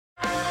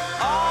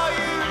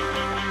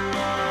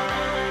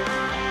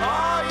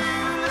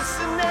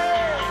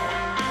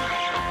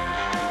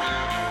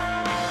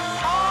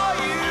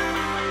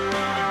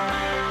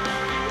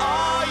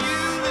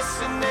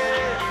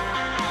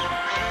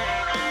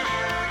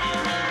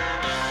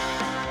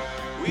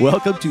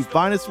Welcome to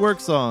Finest Work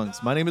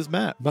Songs. My name is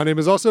Matt. My name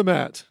is also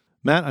Matt.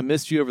 Matt, I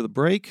missed you over the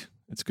break.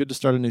 It's good to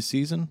start a new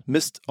season.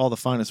 Missed all the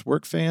Finest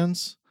Work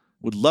fans.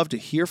 Would love to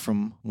hear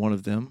from one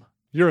of them.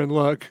 You're in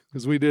luck,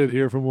 because we did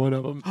hear from one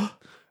of them.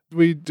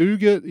 We do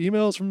get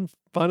emails from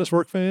Finest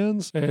Work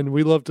fans, and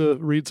we love to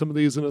read some of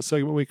these in a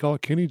segment we call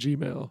Kenny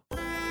Gmail.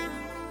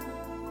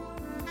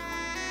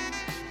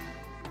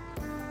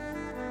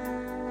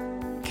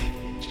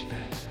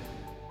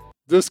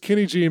 This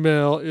Kenny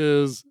Gmail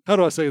is, how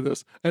do I say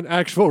this, an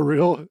actual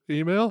real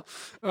email.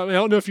 I mean, I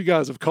don't know if you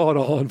guys have caught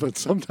on, but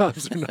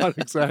sometimes they're not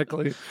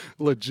exactly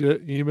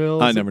legit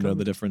emails. I never know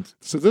the difference.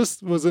 So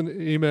this was an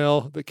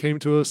email that came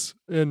to us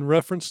in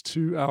reference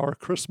to our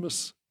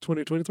Christmas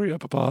 2023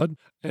 Epipod,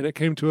 and it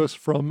came to us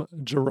from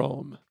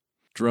Jerome.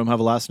 Jerome have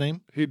a last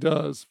name? He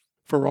does.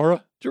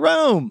 Ferrara?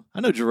 Jerome.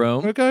 I know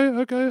Jerome.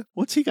 Okay.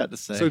 What's he got to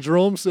say? So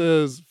Jerome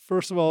says,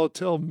 first of all,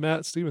 tell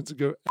Matt Stevens to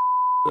go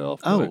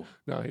self. Oh.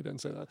 No, he didn't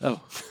say that. Oh,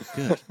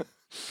 good.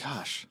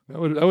 Gosh. That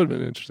would have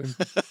been interesting.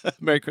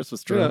 Merry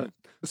Christmas, Jerome. Yeah.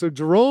 So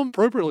Jerome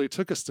appropriately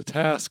took us to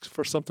task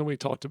for something we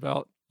talked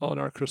about on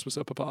our Christmas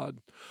Epipod,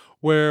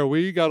 where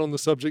we got on the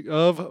subject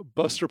of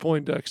Buster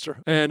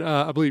Poindexter. And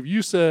I believe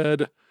you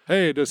said,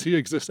 hey, does he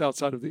exist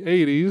outside of the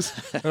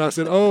 80s? And I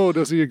said, oh,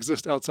 does he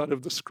exist outside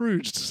of the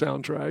Scrooged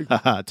soundtrack?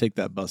 Haha, take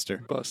that,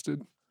 Buster.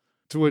 Busted.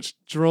 To which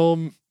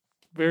Jerome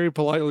very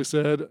politely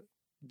said,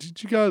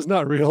 did you guys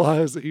not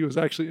realize that he was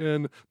actually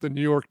in the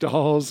New York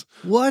Dolls?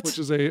 What? Which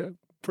is a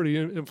pretty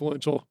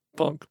influential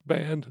punk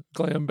band,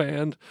 glam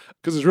band,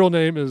 because his real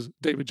name is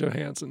David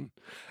Johansen.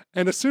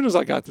 And as soon as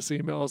I got this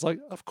email, I was like,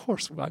 of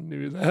course I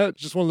knew that.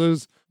 Just one of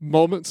those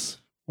moments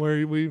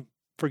where we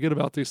forget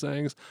about these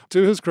things.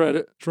 To his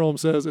credit, Jerome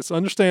says, it's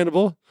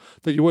understandable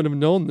that you wouldn't have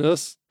known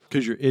this.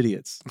 Because you're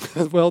idiots.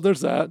 Well,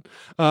 there's that.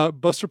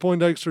 Buster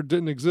Poindexter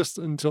didn't exist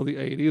until the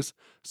 80s,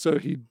 so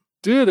he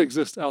did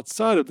exist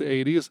outside of the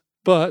 80s,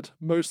 but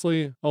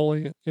mostly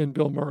only in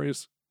Bill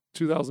Murray's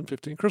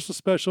 2015 Christmas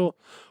special,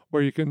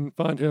 where you can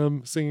find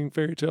him singing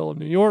Fairy Tale of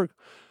New York.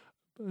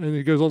 And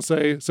he goes on to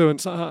say, so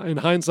in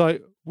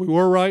hindsight, we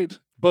were right.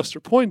 Buster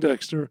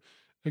Poindexter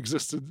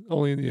existed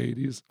only in the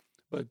 80s,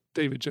 but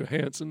David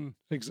Johansen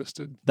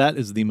existed. That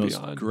is the most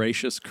beyond.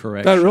 Gracious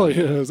correction. That really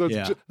is.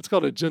 Yeah. It's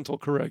called a gentle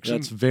correction.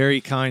 That's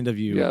very kind of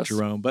you, Yes.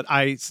 Jerome. But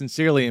I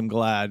sincerely am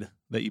glad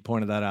that you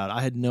pointed that out.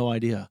 I had no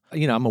idea.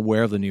 You know, I'm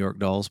aware of the New York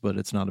Dolls, but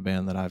it's not a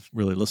band that I've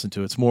really listened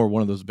to. It's more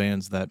one of those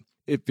bands that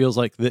it feels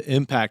like the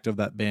impact of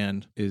that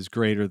band is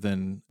greater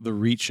than the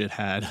reach it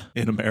had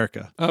in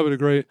America. I would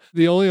agree.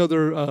 The only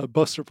other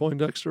Buster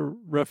Poindexter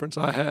reference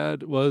I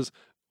had was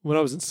when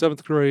I was in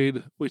 7th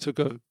grade, we took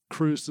a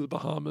cruise to the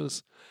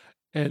Bahamas.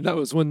 And that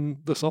was when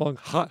the song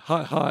Hot,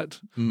 Hot,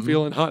 Hot,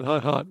 Feeling Hot,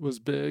 Hot, Hot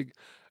was big.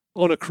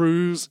 On a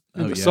cruise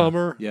in the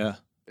summer, Yeah.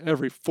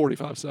 every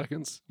 45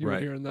 seconds, you were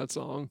Right. hearing that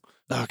song.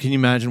 Oh, can you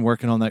imagine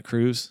working on that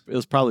cruise? It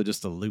was probably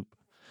just a loop.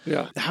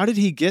 Yeah, How did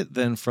he get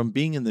then from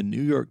being in the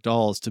New York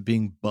Dolls to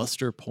being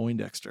Buster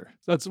Poindexter?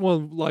 that's one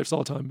of life's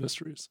all-time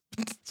mysteries.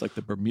 It's like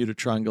the Bermuda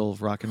Triangle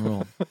of rock and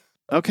roll.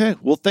 Okay.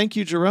 Well, thank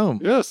you,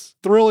 Jerome. Yes,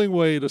 thrilling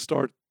way to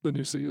start the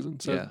new season.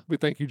 So Yeah. we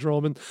thank you,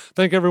 Jerome. And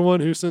thank everyone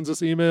who sends us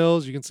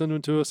emails. You can send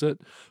them to us at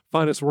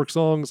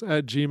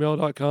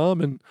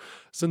finestworksongs@gmail.com and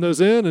send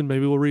those in, and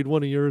maybe we'll read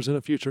one of yours in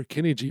a future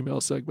Kenny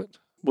Gmail segment.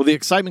 Well, the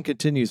excitement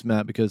continues,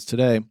 Matt, because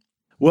today,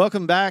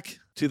 welcome back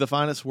to the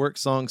Finest Work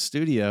Song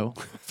studio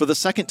for the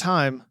second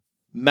time,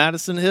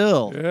 Madison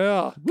Hill.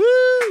 Yeah.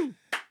 Woo!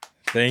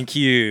 Thank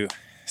you.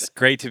 It's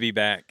great to be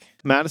back.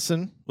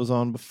 Madison was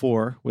on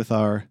before with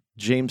our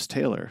James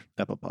Taylor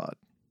Epipod.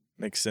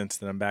 Makes sense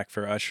that I'm back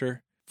for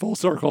Usher. Full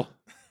circle.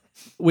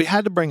 We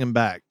had to bring him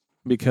back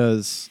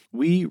because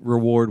we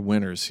reward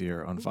winners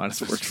here on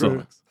Finest Work true.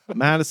 Songs.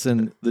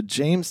 Madison, the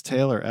James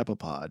Taylor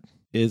Epipod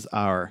is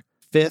our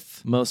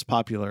 5th most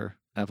popular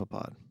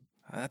Epipod.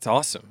 That's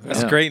awesome.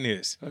 That's Yeah. great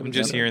news. That I'm is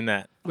just good. hearing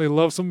that. They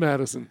love some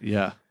Madison.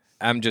 Yeah.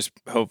 I'm just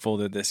hopeful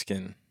that this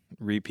can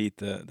repeat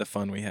the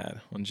fun we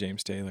had on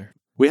James Taylor.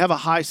 We have a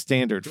high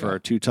standard for Yeah. our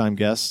 2-time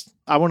guests.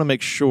 I want to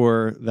make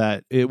sure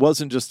that it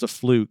wasn't just a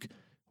fluke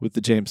with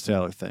the James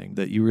Taylor thing,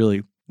 that you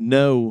really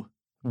know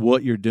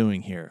what you're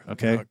doing here,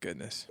 okay? Oh,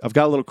 goodness. I've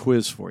got a little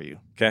quiz for you.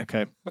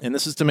 Okay. And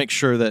this is to make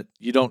sure that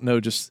you don't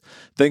know just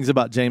things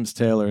about James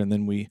Taylor and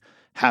then we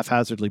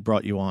haphazardly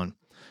brought you on.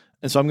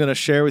 And so I'm going to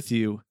share with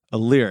you a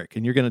lyric,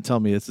 and you're going to tell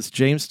me, is this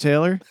James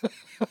Taylor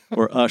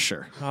or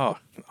Usher? Oh,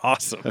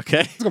 awesome.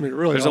 Okay? It's going to be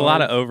really There's a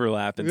lot of hard.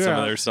 overlap in some Yeah.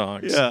 of their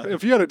songs. Yeah.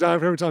 If you had a dime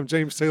for every time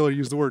James Taylor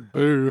used the word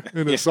boo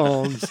in his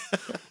songs,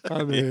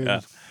 I mean,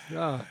 Yeah.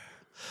 yeah.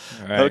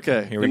 All right.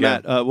 Okay. Here we And go.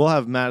 Matt, we'll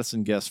have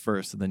Madison guess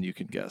first, and then you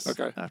can guess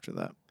Okay. after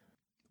that.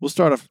 We'll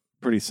start off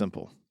pretty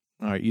simple.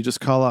 All right. You just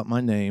call out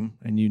my name,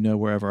 and you know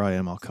wherever I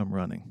am, I'll come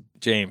running.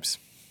 James.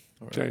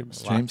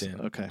 James. Locked James? in.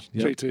 Okay.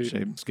 Yep. JT.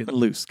 James, getting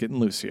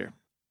loose here.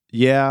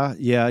 Yeah.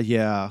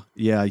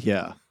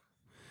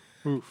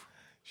 Oof.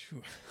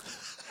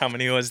 How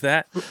many was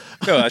that?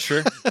 Go,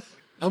 Usher.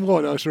 I'm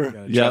going Usher. You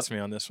gotta Yep. trust me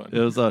on this one. It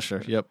was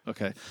Usher. Yep.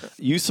 Okay.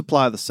 You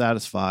supply the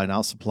satisfy, and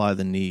I'll supply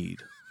the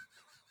need.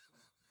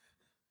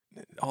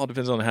 it all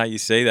depends on how you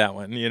say that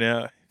one,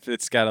 if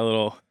it's got a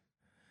little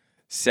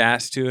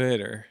sass to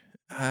it or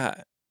I'm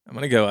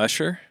going to go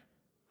Usher.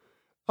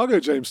 I'll go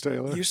James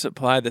Taylor. You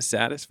supply the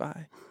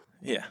satisfy.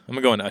 Yeah,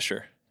 I'm going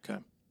Usher.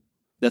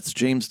 That's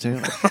James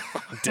Taylor.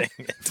 Dang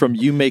it. From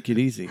You Make It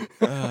Easy.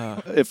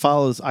 It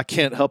follows, I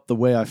can't help the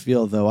way I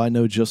feel, though I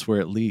know just where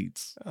it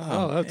leads.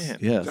 That's man.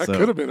 Yeah, that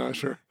could have been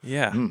Usher.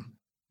 Yeah.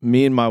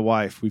 Me and my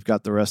wife, we've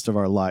got the rest of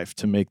our life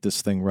to make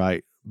this thing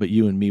right, but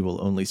you and me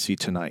will only see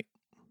tonight.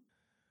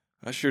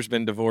 Usher's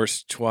been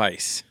divorced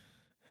twice.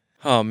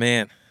 Oh,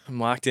 man.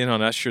 I'm locked in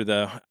on Usher,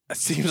 though. It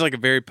seems like a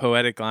very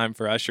poetic line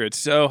for Usher. It's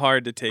so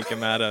hard to take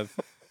him out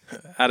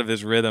of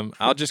his rhythm.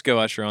 I'll just go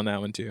Usher on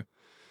that one, too.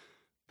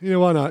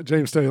 Why not?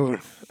 James Taylor.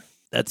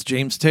 That's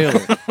James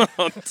Taylor.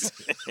 Oh,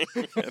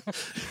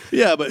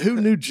 Yeah, but who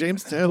knew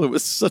James Taylor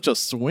was such a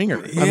swinger?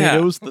 I mean, Yeah.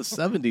 it was the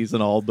 70s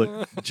and all,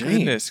 but James.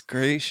 goodness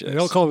gracious. They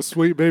don't call him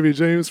Sweet Baby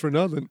James for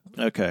nothing.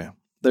 Okay.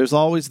 There's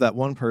always that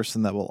one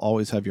person that will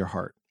always have your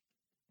heart.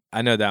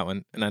 I know that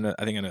one, and I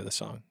think I know the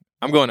song.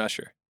 I'm going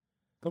Usher.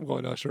 I'm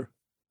going Usher.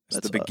 That's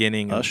That's the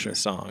beginning of Usher. the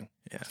song.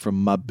 Yeah.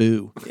 From my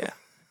boo. Yeah.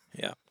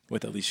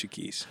 With Alicia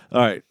Keys.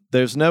 All right.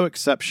 There's no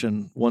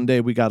exception. One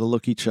day we got to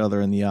look each other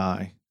in the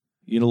eye.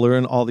 You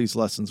learn all these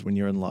lessons when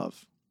you're in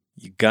love.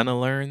 You gonna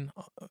learn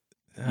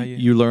how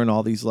You learn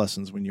all these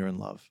lessons when you're in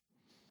love.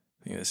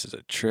 I think this is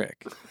a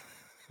trick. I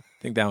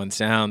think that one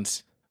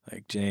sounds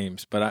like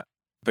James, but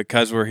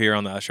because we're here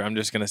on the Usher, I'm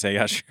just gonna say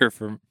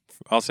Usher.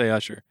 I'll say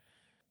Usher.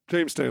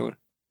 James Taylor.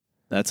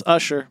 That's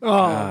Usher Oh,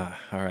 All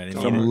right. I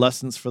from needed,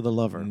 Lessons for the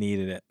Lover.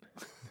 needed it.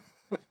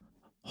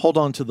 Hold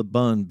on to the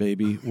bun,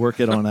 baby. Work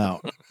it on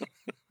out.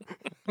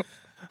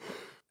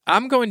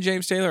 I'm going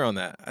James Taylor on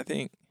that. I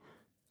think.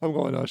 I'm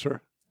going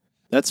Usher.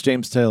 That's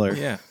James Taylor.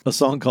 Yeah. A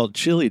song called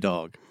Chili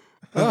Dog.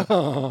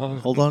 Oh,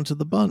 Hold on to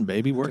the bun,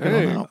 baby. Work it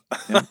Dang. on out.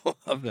 I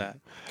love that.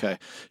 Okay.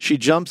 She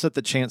jumps at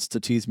the chance to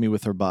tease me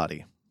with her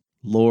body.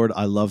 Lord,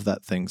 I love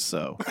that thing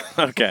so.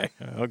 Okay.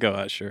 I'll go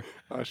Usher.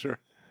 Usher.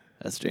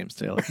 That's James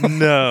Taylor.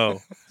 No.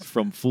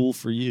 From Fool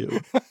for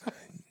You. I'm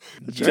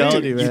James,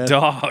 telling you, You man.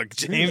 dog.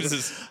 James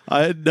is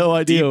I had no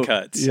idea. deep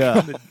cuts.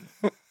 Yeah.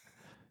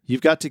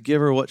 You've got to give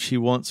her what she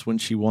wants when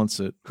she wants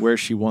it, where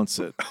she wants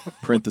it.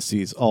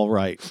 Parentheses, all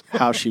right.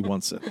 How she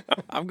wants it.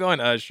 I'm going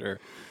Usher.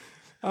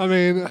 I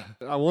mean,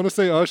 I want to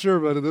say Usher,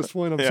 but at this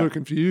point, I'm Yeah. so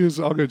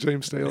confused. I'll go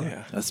James Taylor.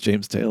 Yeah. That's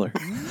James Taylor.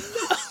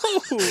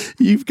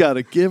 You've got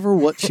to give her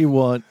what she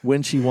wants,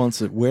 when she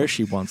wants it, where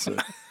she wants it.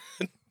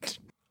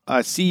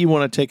 I see you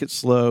want to take it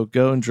slow.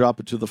 Go and drop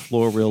it to the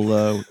floor real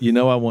low. You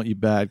know I want you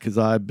bad because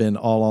I've been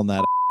all on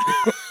that.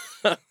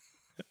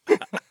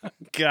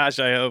 Gosh,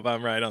 I hope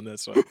I'm right on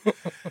this one.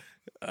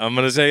 I'm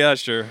gonna say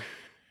Usher.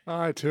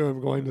 I, too, am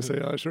going to say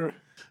Usher.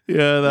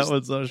 Yeah, that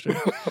one's Usher.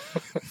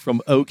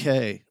 From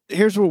OK.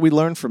 Here's what we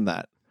learned from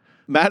that.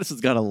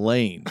 Madison's got a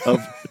lane of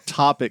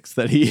topics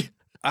that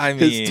I mean,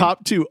 his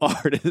top two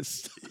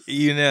artists.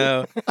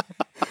 I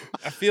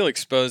feel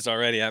exposed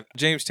already.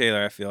 James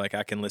Taylor, I feel like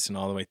I can listen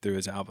all the way through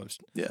his albums.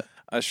 Yeah.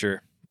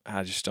 Usher,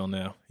 I just don't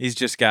know. He's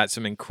just got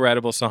some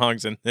incredible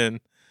songs, and then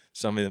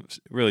some of them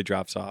really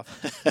drops off.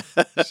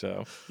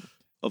 So,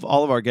 Of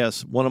all of our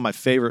guests, one of my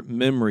favorite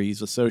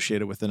memories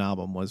associated with an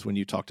album was when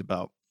you talked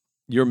about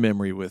your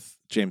memory with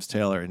James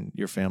Taylor and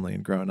your family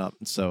and growing up.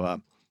 And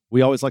so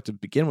we always like to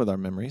begin with our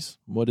memories.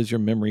 What is your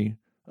memory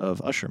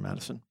of Usher,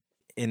 Madison?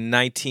 in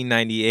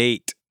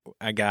 1998,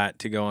 I got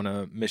to go on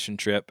a mission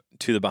trip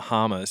to the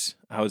Bahamas.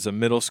 I was a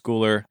middle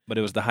schooler, but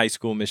it was the high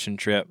school mission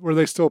trip. Were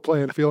they still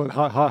playing Feeling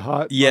Hot, Hot,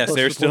 Hot? Yes,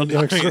 they're still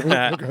doing Poindexter?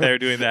 that. Okay. They're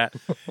doing that.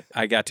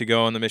 I got to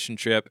go on the mission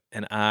trip,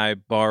 and I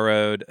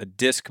borrowed a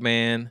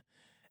Discman.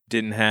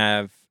 Didn't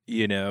have,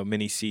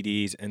 many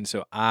CDs, and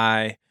so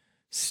I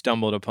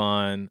stumbled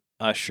upon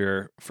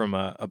Usher from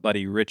a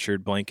buddy,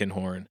 Richard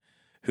Blankenhorn,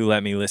 who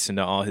let me listen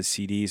to all his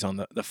CDs on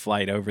the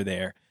flight over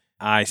there.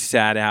 I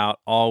sat out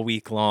all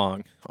week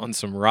long on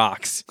some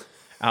rocks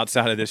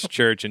outside of this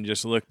church and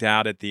just looked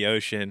out at the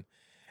ocean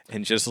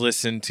and just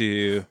listened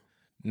to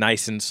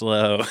Nice and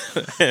Slow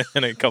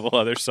and a couple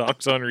other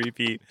songs on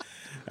repeat,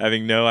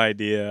 having no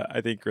idea,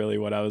 I think, really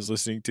what I was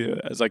listening to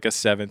as like a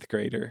 7th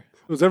grader.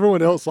 Was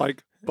everyone else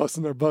like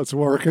busting their butts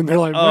working? They're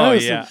like, Oh,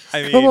 Madison, yeah.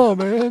 I mean, come on,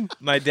 man.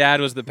 my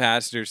dad was the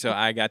pastor, so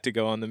I got to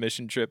go on the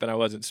mission trip, and I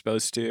wasn't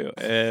supposed to.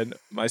 And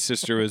my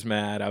sister was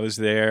mad. I was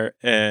there,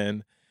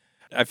 and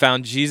I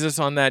found Jesus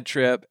on that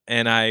trip,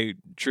 and I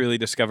truly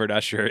discovered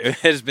Usher.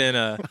 It's been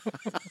an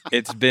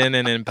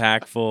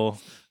impactful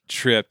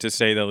trip, to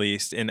say the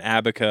least, in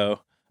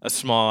Abaco, a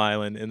small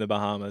island in the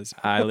Bahamas.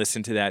 I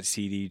listened to that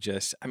CD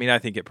I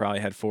think it probably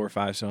had 4 or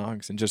 5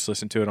 songs, and just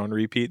listened to it on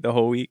repeat the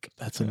whole week.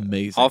 That's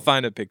amazing. I'll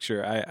find a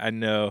picture. I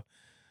know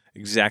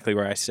exactly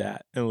where I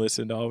sat and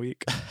listened all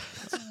week.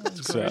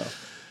 So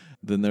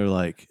Then they're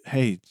like,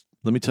 hey,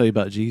 let me tell you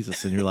about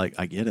Jesus. And you're like,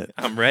 I get it.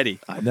 I'm ready.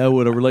 I know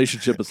what a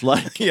relationship is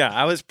like. Yeah,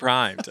 I was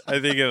primed. I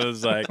think it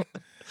was like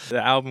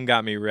the album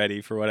got me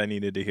ready for what I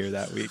needed to hear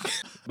that week.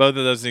 Both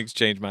of those things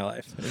changed my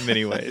life in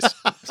many ways.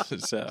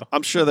 So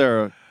I'm sure there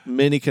are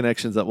many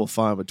connections that we'll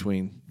find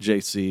between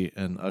JC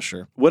and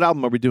Usher. What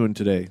album are we doing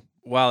today?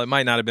 while it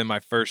might not have been my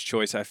first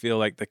choice, I feel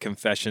like the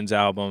Confessions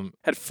album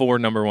had 4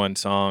 #1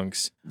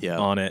 songs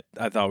on it.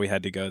 I thought we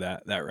had to go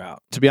that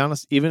route. To be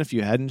honest, even if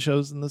you hadn't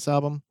chosen this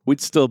album,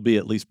 we'd still be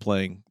at least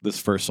playing this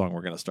first song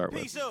we're going to start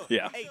with.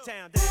 Yeah.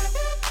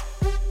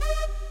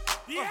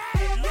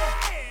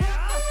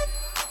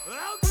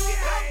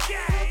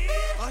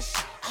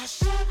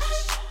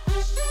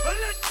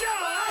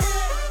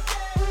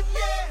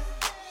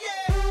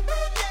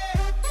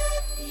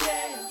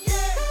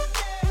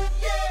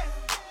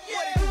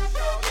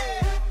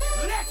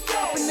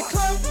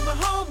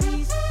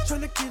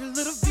 Get a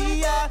little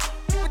VI,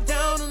 keep it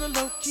down on the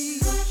low key.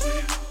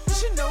 You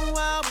should know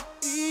how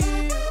it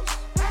is.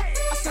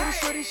 I saw the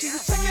shorty, she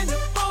was checking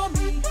up on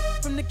me.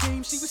 From the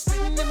game, she was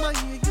spitting in my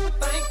ear. You would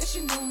think that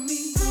she knew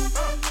me.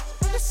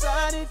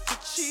 Decided to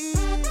cheat.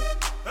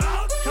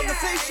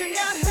 Conversation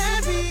got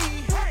heavy.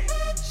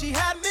 She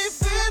had me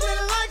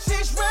feeling like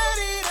she's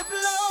ready to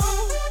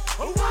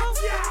blow.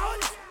 Watch out!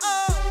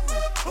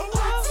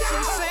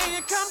 She's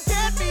saying, come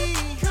get me.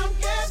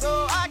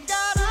 So I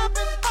got up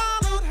and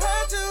followed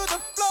her to the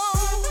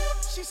floor.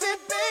 She said,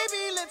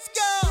 baby, let's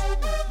go.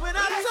 When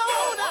I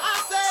told her,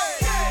 I said,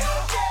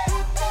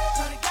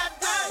 shorty got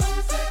down,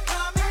 she said,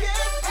 come and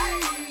get me.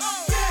 I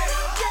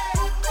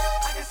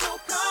got so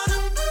caught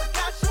up, I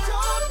got she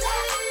told me.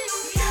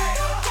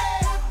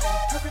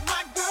 Her and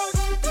my girl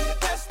used to be the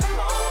best of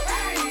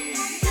me.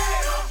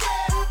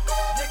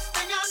 Next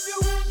thing I knew,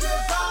 she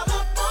was all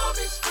up on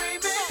me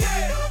screaming.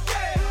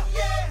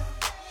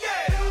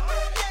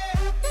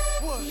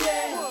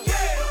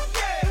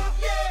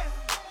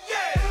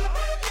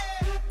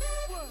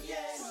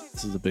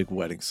 This is a big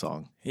wedding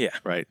song. Yeah.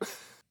 Right.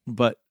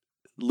 But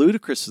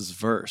Ludacris's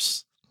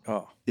verse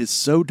is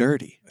so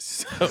dirty.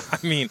 So, I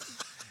mean,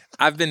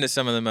 I've been to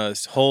some of the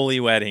most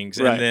holy weddings,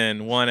 and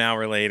then 1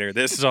 hour later,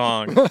 this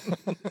song,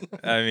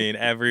 I mean,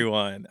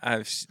 everyone,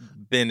 I've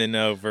bending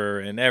over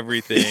and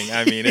everything.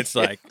 I mean, it's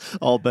like...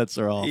 all bets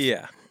are off.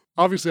 Yeah.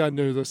 Obviously, I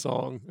knew the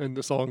song, and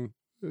the song,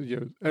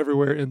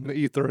 everywhere in the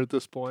ether at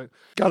this point.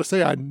 Got to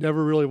say, I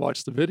never really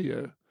watched the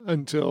video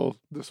until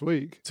this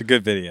week. It's a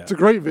good video. It's a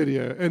great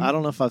video. And I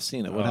don't know if I've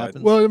seen it. What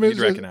happens? well, I mean, You'd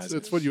recognize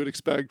it's what you would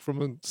expect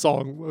from a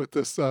song with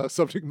this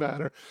subject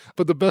matter.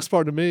 But the best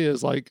part to me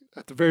is, like,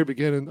 at the very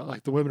beginning,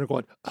 like, the women are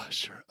going,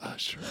 Usher,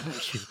 Usher,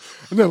 Usher.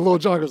 And then Lil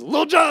Jon goes,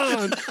 Lil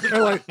Jon!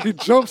 And, like, he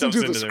jumps into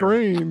the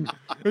screen.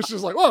 It's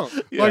just like, whoa.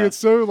 Yeah. Like, it's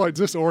so, like,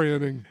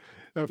 disorienting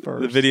at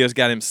first. The video's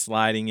got him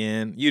sliding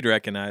in. You'd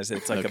recognize it.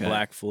 It's like a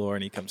black floor,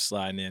 and he comes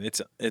sliding in. It's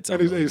and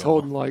he's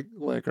holding, like,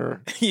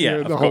 liquor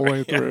yeah, the whole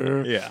way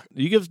through. Yeah.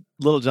 You give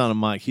Lil Jon a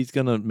mic, he's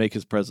going to make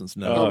his presence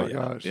known. Oh, my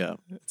gosh. Yeah.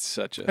 It's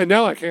such a... And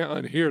now I can't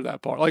unhear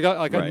that part. Like,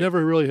 I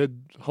never really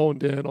had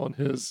honed in on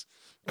his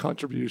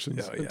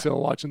contributions until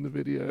watching the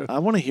video. I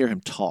want to hear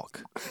him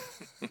talk.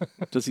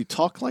 Does he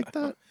talk like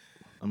that?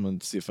 I'm going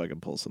to see if I can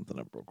pull something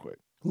up real quick.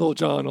 Lil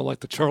Jon on, like,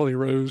 the Charlie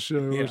Rose show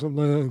or something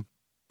like that.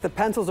 The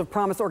Pencils of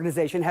Promise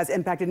organization has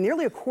impacted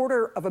nearly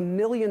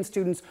 250,000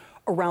 students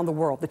around the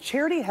world. The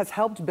charity has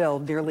helped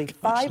build nearly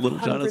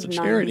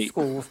 590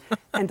 schools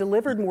and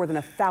delivered more than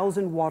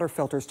 1,000 water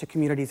filters to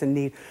communities in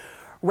need.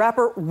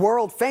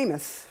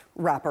 World-famous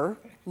rapper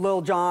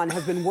Lil Jon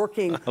has been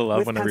working with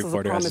Pencils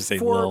of Promise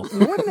for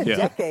more than a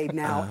decade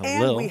now,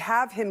 and we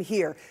have him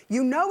here.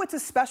 You know it's a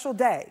special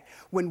day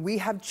when we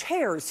have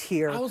chairs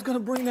here. I was going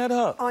to bring that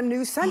up. On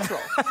News Central.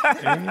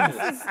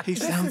 He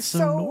sounds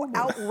so normal.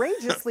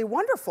 Outrageously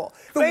wonderful.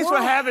 Thanks for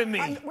having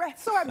me. We're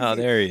so happy Oh,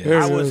 there he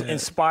is. I was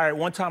inspired.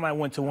 One time I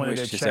went to one of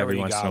their Just every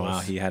charity once in a while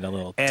galas, he had a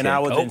little and tick. I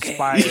was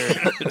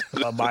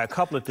inspired by a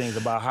couple of things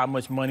about how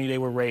much money they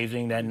were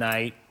raising that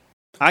night.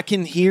 I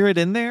can hear it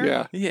in there.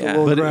 Yeah. Yeah. A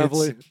little But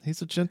gravelly.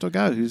 he's a gentle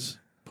guy who's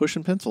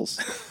pushing pencils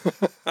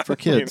for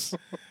kids.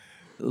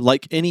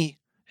 Like any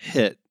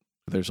hit,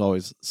 there's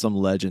always some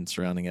legend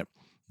surrounding it.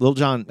 Lil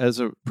Jon,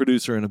 as a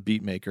producer and a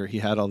beat maker, he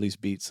had all these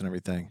beats and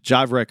everything.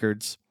 Jive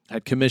Records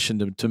had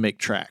commissioned him to make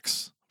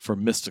tracks for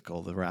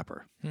Mystical, the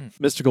rapper.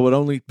 Mystical would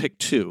only pick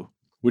 2,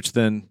 which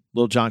then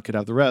Lil Jon could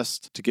have the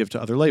rest to give to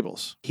other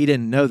labels. He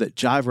didn't know that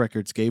Jive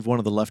Records gave one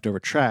of the leftover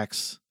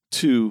tracks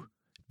to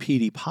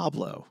P.D.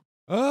 Pablo.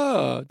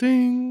 Oh,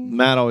 ding.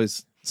 Matt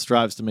always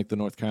strives to make the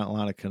North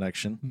Carolina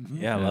connection.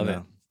 Yeah, I love it.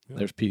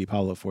 There's P.D.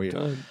 Pablo for you.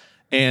 Done.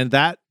 And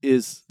that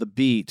is the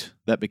beat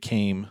that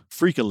became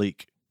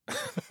Freak-a-Leak.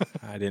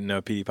 I didn't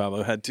know P.D.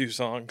 Pablo had 2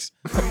 songs.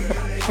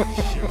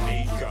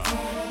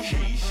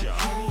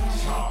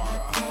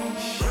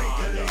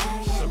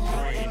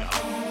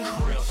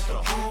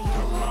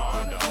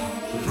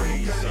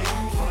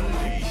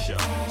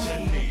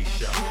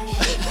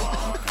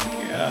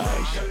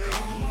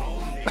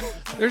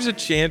 There's a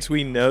chance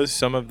we know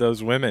some of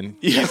those women.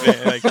 Yeah.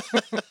 Like,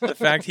 the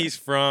fact he's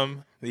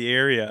from the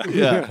area.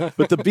 Yeah.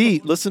 But the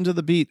beat, listen to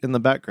the beat in the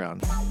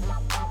background.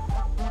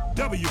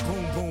 W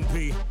Boom Boom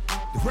P,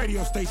 the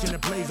radio station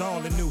that plays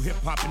all the new hip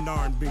hop and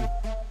R&B.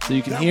 So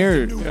you can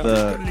hear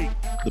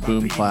the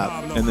boom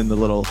clap and then the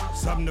little.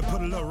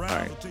 All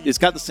right, it's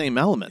got the same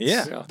elements.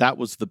 Yeah. That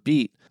was the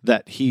beat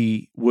that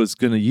he was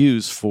going to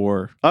use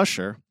for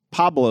Usher.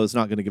 Pablo is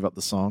not going to give up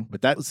the song,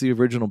 but that was the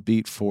original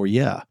beat for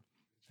Yeah.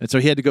 And so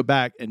he had to go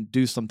back and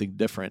do something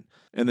different.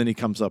 And then he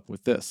comes up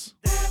with this.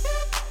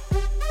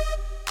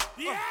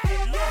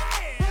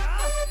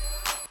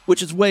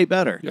 Which is way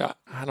better. Yeah.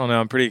 I don't know.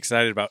 I'm pretty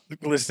excited about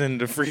listening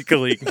to Freak a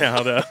Leak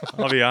now, though.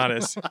 I'll be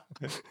honest.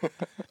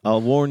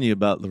 I'll warn you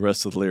about the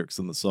rest of the lyrics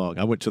in the song.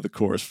 I went to the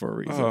chorus for a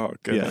reason. Oh,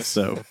 goodness.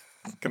 Yeah, so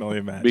Can only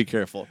imagine. be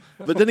careful.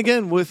 But then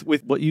again, with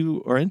what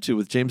you are into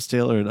with James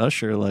Taylor and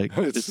Usher, like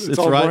it's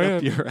all right brand.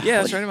 up your alley.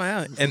 Yeah, it's right in my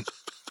alley. And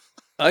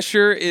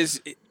Usher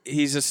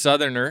he's a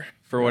Southerner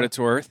for what it's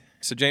worth.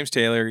 So James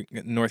Taylor,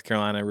 North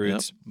Carolina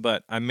roots,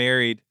 but I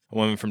married a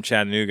woman from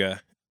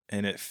Chattanooga,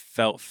 and it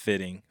felt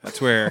fitting. That's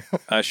where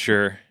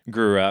Usher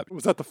grew up.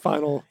 Was that the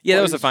final? Yeah,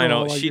 that was the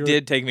final. She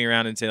did take me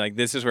around and say, like,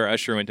 this is where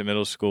Usher went to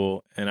middle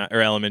school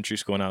or elementary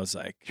school, and I was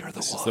like,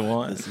 this is the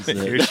one. This is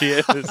Here it. she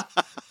is.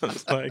 I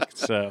was like,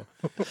 so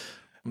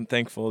I'm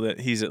thankful that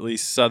he's at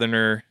least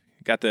Southerner,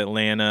 got the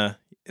Atlanta,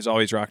 has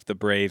always rocked the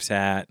Braves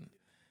hat.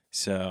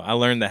 So I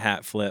learned the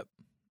hat flip,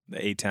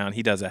 the A-Town.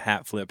 He does a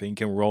hat flip, and he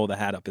can roll the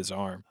hat up his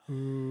arm.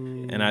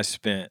 And I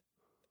spent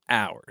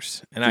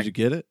hours. And Did you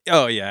get it?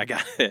 Oh, yeah, I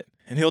got it.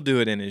 And he'll do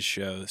it in his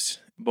shows.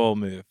 Bold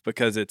move,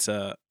 because it's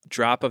a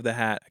drop of the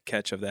hat, a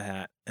catch of the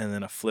hat, and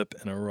then a flip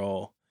and a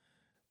roll,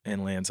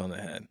 and lands on the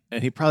head.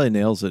 And he probably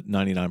nails it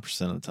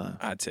 99% of the time.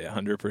 I'd say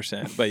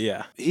 100%. But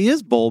yeah. He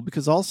is bold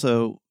because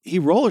also he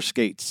roller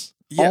skates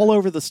all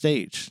over the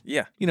stage.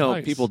 Yeah. You know,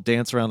 Nice. people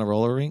dance around the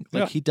roller rink.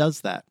 Like Yeah. he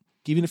does that.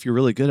 Even if you're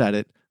really good at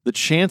it, the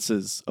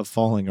chances of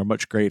falling are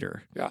much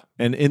greater. Yeah.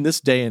 And in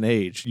this day and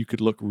age, you could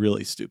look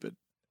really stupid.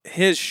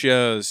 His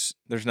shows,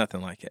 there's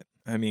nothing like it.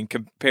 I mean,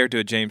 compared to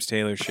a James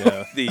Taylor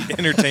show, the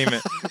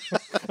entertainment.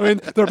 I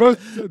mean, they're both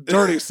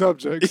dirty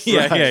subjects.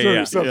 Yeah, yeah, dirty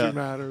yeah. subject Yeah.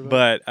 matter.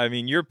 But, I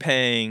mean, you're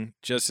paying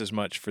just as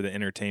much for the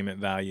entertainment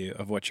value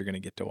of what you're going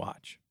to get to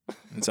watch.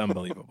 It's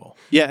unbelievable.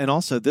 Yeah. And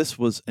also, this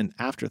was an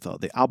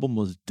afterthought. The album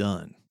was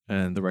done,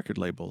 and the record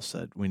label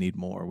said, we need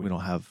more. We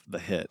don't have the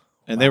hit.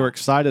 And they were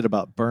excited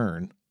about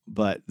Burn,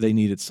 but they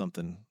needed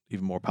something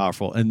even more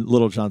powerful. And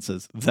Little John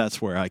says,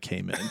 that's where I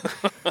came in.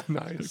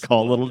 Nice.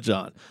 Call Little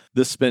John.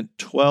 This spent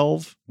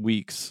 12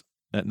 weeks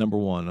at number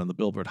one on the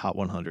Billboard Hot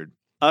 100.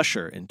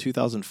 Usher in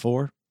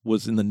 2004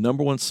 was in the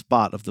number one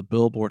spot of the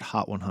Billboard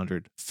Hot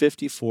 100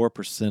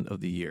 54%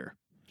 of the year.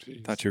 I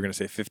thought you were going to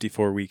say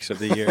 54 weeks of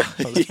the year.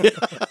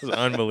 It was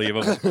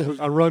unbelievable.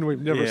 A run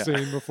we've never Yeah.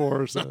 seen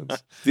before or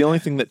since. The only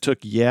thing that took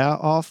Yeah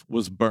off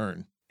was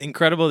Burn.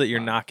 Incredible that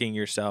you're knocking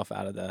yourself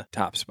out of the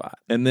top spot.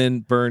 And then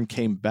Burn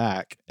came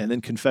back. And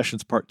then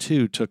Confessions Part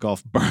 2 took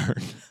off Burn.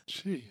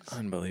 Jeez.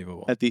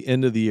 Unbelievable. At the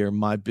end of the year,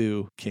 My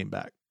Boo came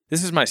back.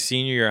 This is my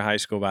senior year of high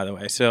school, by the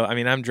way. So, I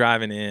mean, I'm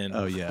driving in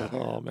Oh, yeah.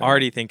 Oh, man.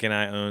 already thinking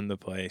I own the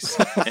place.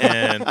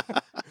 And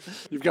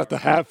You've got the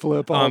hat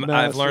flip on.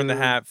 I've learned the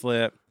hat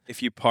flip.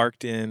 If you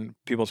parked in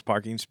people's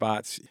parking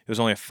spots, it was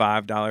only a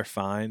 $5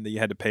 fine that you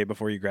had to pay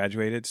before you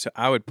graduated. So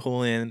I would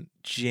pull in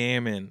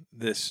jamming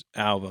this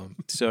album.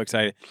 So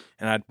excited.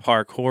 And I'd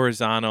park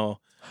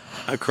horizontal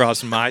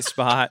across my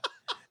spot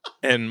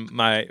and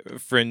my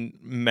friend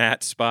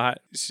Matt's spot.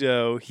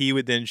 So he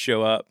would then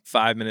show up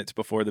 5 minutes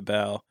before the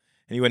bell,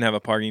 and he wouldn't have a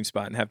parking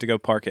spot and have to go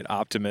park at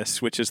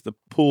Optimus, which is the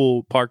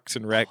pool Parks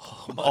and Rec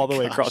all the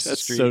way across the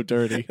That's street. so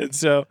dirty. And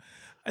so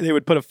they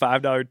would put a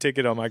 $5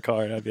 ticket on my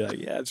car, and I'd be like,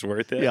 yeah, it's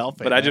worth it. Yeah, I'll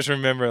pay but I that. just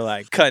remember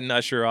like cutting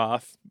Usher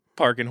off,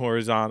 parking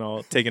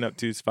horizontal, taking up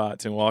 2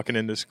 spots, and walking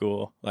into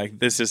school. Like,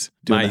 this is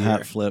Doing my the year.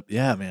 hat flip.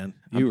 Yeah, man.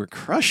 You were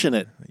crushing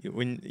it.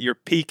 When you're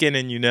peaking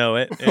and you know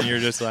it, and you're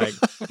just like,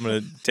 I'm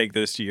going to take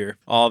this year,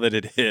 all that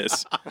it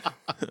is.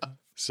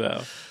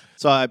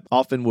 So I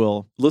often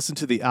will listen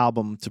to the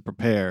album to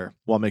prepare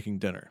while making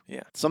dinner.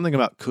 Yeah. Something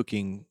about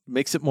cooking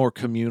makes it more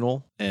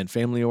communal and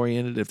family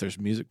oriented if there's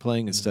music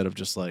playing instead of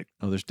just like,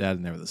 oh, there's dad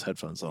in there with his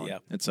headphones on. Yeah.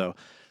 And so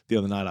the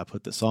other night I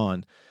put this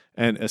on,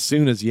 and as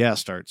soon as Yeah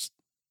starts,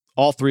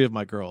 all 3 of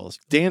my girls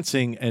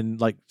dancing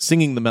and like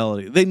singing the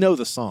melody. They know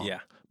the song. Yeah.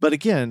 But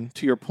again,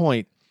 to your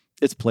point,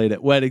 it's played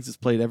at weddings, it's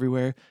played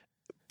everywhere.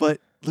 But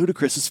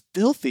Ludacris is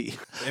filthy.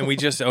 and we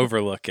just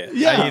overlook it.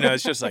 Yeah.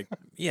 It's just like,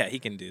 yeah, he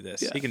can do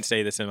this. Yeah. He can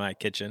say this in my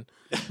kitchen.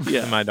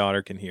 Yeah. And my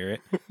daughter can hear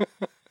it.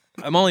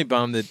 I'm only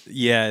bummed that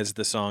Yeah is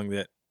the song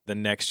that the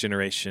next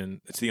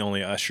generation, it's the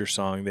only Usher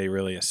song they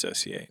really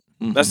associate.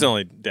 Mhm. That's the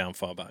only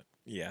downfall about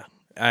Yeah.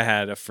 I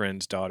had a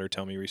friend's daughter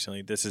tell me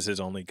recently, this is his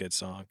only good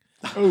song.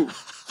 Oh,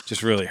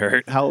 Just really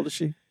hurt. How old is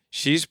she?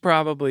 She's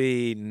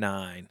probably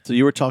 9. So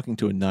you were talking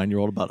to a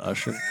 9-year-old about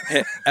Usher?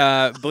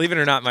 Believe it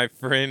or not, my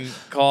friend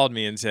called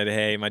me and said,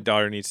 hey, my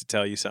daughter needs to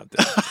tell you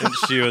something. And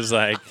she was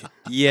like,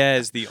 Yeah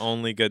is the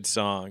only good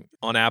song.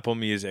 On Apple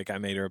Music, I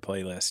made her a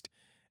playlist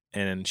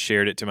and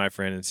shared it to my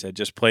friend and said,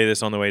 just play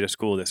this on the way to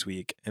school this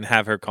week and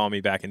have her call me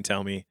back and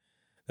tell me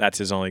that's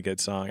his only good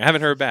song. I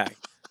haven't heard back.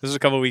 This was a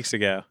couple weeks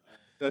ago.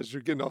 as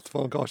you're getting off the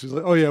phone call, she's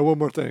like, oh, yeah, one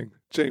more thing.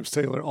 James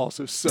Taylor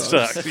also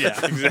sucks. Yeah,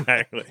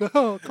 exactly.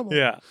 Oh, come on.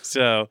 Yeah.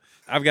 So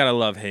I've got a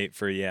love-hate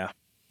for Yeah.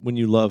 When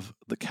you love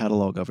the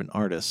catalog of an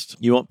artist,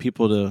 you want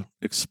people to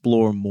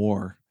explore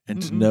more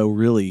and to know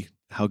really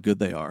how good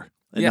they are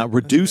and not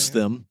reduce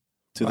them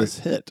to this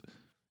hit.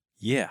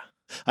 Yeah.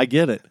 I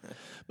get it.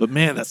 But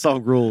man, that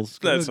song rules.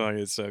 That song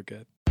is so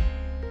good.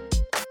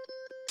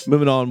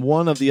 Moving on,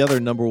 one of the other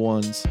number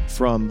ones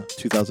from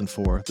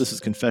 2004. This is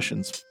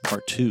Confessions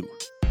Part 2.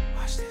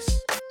 Watch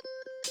this.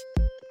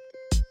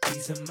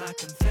 These are my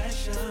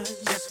confessions.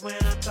 Just when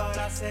I thought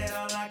I said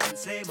all I can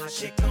say, my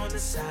chick on the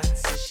side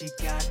says she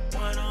got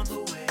one on the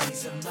way.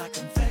 These are my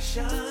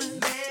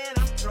confessions. Man,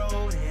 I'm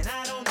thrown and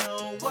I don't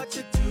know what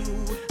to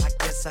do. I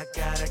guess I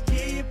gotta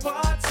keep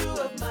part 2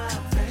 of my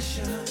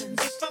confessions.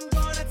 If I'm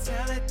gonna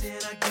tell it, then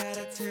I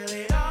gotta tell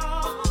it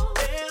all.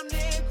 Damn,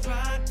 they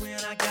cried when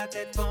I got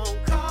that phone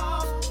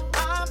call.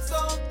 I'm so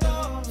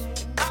thrown,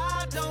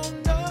 I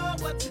don't know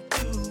what to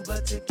do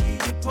but to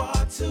keep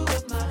part 2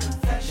 of my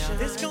confessions. Now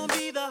this gonna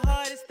be the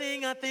hardest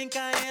thing I think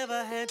I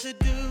ever had to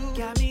do.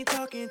 Got me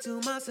talking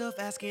to myself,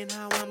 asking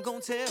how I'm gonna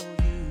tell you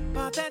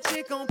about that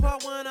chick on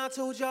part 1 I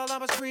told y'all I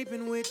was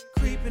creeping with.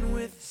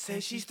 Say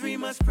she's 3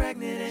 months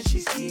pregnant and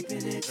she's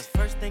keeping it. The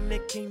first thing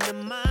that came to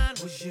mind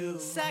was you.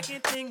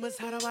 Second thing was,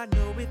 how do I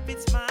know if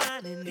it's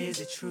mine and is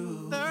it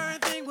true?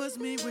 Third thing was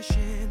me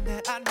wishing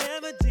that I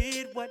never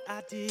did what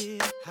I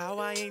did. How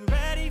I ain't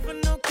ready for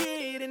no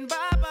kid and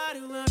bye-bye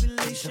to a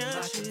relationship. These are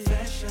my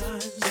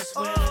confessions. Just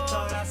when I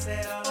thought I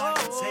said all I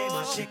can say,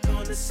 my chick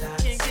on the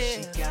side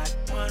said she got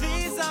one.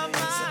 These are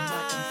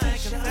my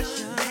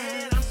confessions.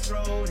 Man, I'm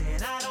thrown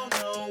and I don't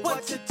know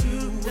what to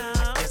do now.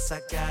 I guess I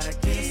gotta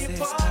keep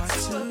part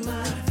 2 of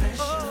my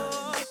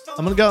confessions.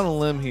 I'm going to go on a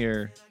limb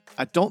here.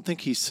 I don't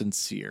think he's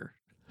sincere.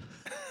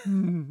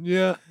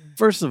 Yeah.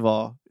 First of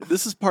all,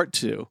 this is part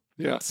 2.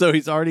 Yeah. So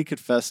he's already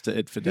confessed to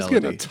infidelity.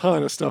 He's getting a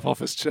ton of stuff off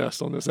his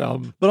chest on this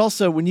album. But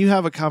also, when you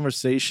have a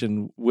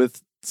conversation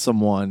with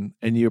someone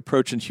and you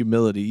approach in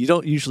humility, you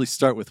don't usually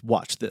start with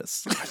 "watch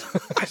this."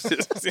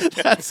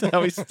 That's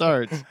how he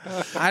starts.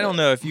 I don't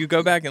know. If you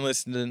go back and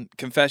listen to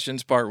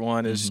Confessions Part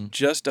 1 is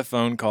just a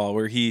phone call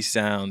where he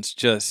sounds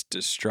just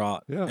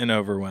distraught and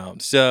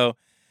overwhelmed. So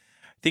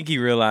I think he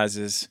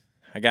realizes,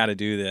 I got to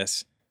do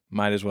this.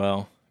 Might as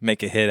well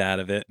make a hit out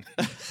of it.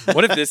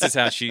 What if this is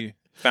how she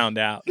found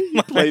out?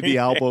 Play the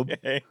album.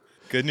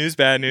 Good news,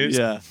 bad news.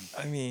 Yeah.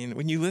 I mean,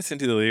 when you listen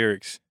to the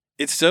lyrics,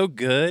 it's so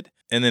good.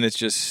 And then it's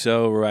just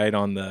so right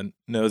on the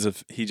nose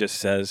of, he just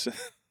says,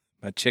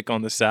 my chick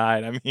on the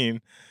side. I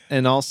mean.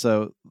 And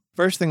also,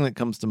 first thing that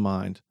comes to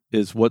mind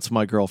is, what's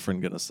my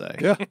girlfriend going to say?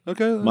 Yeah,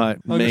 okay. My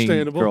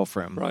main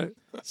girlfriend. Right.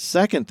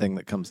 Second thing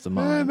that comes to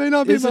mind, may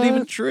not be is it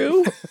even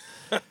true?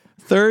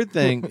 Third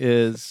thing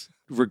is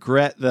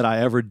regret that I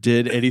ever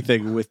did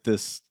anything with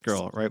this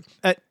girl, right?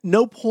 At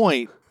no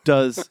point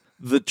does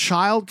the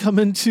child come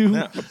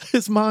into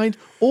his mind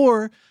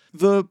or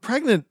the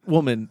pregnant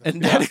woman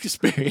and that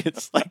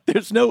experience. Like,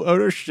 there's no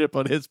ownership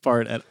on his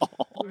part at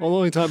all. Well, the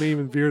only time he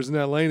even veers in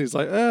that lane, he's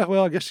like,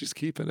 well, I guess she's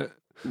keeping it.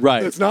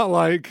 Right. It's not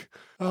like,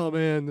 oh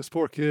man, this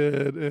poor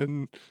kid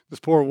and this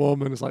poor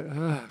woman is like,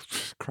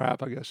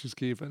 crap, I guess she's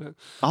keeping it.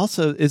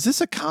 Also, is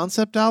this a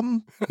concept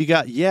album? You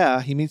got,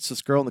 he meets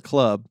this girl in the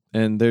club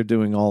and they're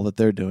doing all that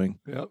they're doing.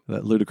 Yep.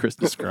 That Ludacris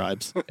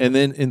describes. And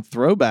then in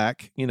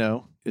throwback,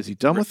 is he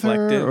done with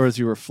her or is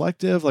he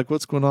reflective? Like,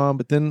 what's going on?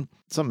 But then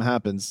something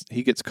happens.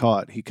 He gets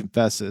caught. He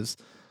confesses.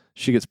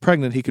 She gets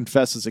pregnant. He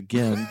confesses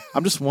again.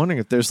 I'm just wondering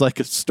if there's like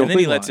a story. And then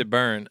he lets it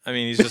burn. I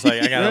mean, he's just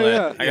like, I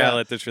gotta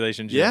let this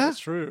relationship. Yeah, that's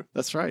true.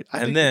 That's right. I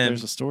and think then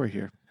there's a story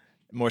here.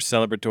 More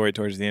celebratory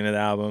towards the end of the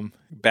album.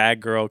 Bad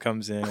girl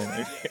comes in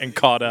and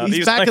caught up.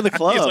 He's back in the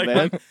club,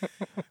 man.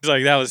 He's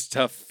like, that was a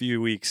tough few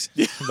weeks.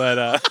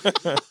 But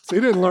so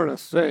he didn't learn a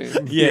thing.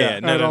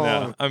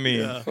 No. I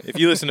mean, if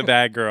you listen to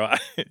Bad Girl,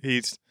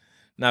 he's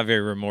not very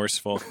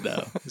remorseful.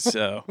 No.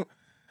 So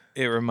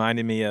it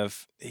reminded me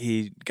of,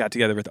 he got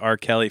together with R.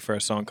 Kelly for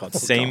a song called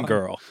Same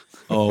Girl.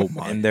 Oh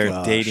my And they're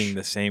gosh. dating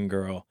the same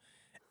girl.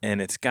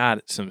 And it's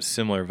got some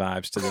similar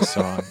vibes to this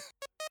song.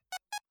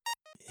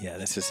 Yeah,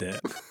 this is it.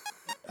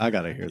 I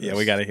gotta hear this. Yeah,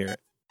 we gotta hear it.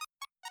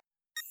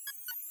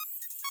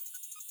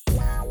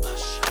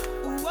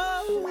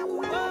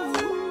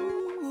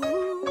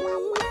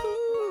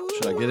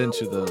 Should I get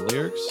into the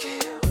lyrics?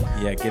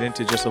 Yeah, get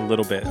into just a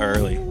little bit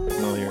early in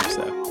the lyrics,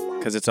 though,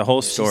 because it's a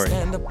whole story.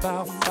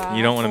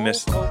 You don't want to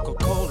miss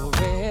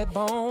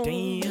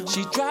Damn.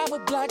 She drive a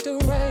black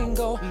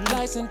Durango,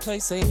 license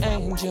plate say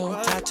Angel,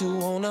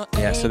 tattoo on her.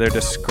 Yeah, so they're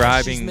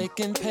describing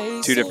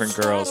two different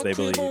girls, they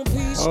believe.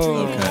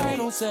 Oh, okay.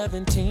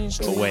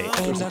 But wait.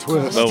 There's a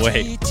twist. But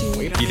wait.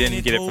 You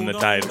didn't get it from the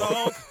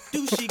title.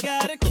 Do she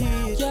got a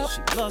kid?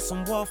 She loves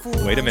some waffle.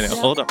 Wait a minute,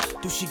 hold on.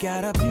 Do she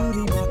got a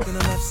beauty mark on the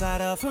left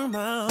side of her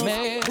mouth?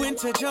 Man. Went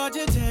to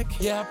Georgia Tech.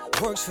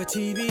 Works for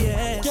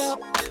TBS.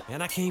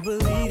 And I can't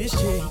believe this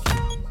chick.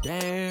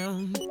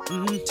 Damn.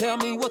 Tell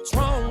me what's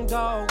wrong,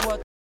 dog.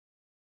 What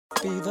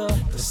be the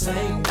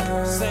same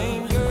girl?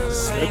 Same girl.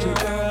 Same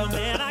girl.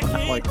 Man, I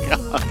Oh my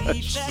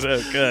gosh.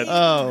 So good.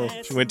 Oh,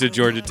 She went to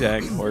Georgia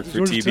Tech, worked for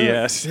Georgia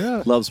TBS. Tech,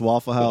 yeah. loves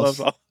Waffle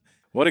House.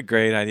 What a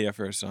great idea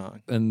for a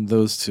song. And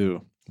those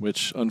two,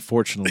 which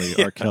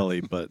unfortunately are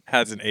Kelly, but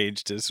Hasn't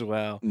aged as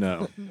well.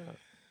 no.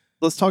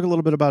 Let's talk a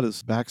little bit about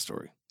his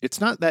backstory. It's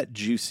not that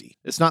juicy.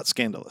 It's not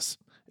scandalous.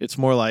 It's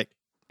more like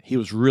he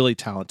was really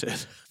talented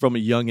from a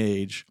young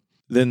age.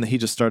 Then he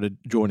just started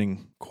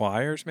joining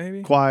Choirs,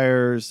 maybe?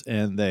 choirs,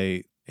 and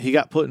he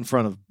got put in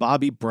front of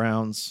Bobby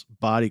Brown's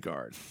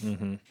bodyguard,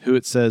 Mm-hmm. who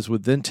it says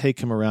would then take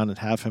him around and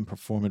have him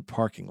perform in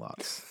parking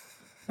lots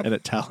and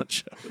at talent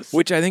shows.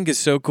 Which I think is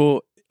so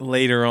cool.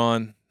 Later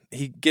on,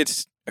 he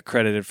gets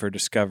accredited for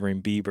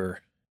discovering Bieber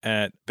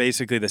at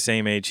basically the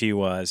same age he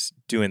was,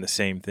 doing the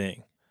same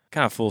thing.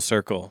 Kind of full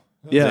circle.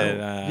 Yeah,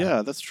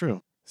 That, that's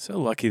true. So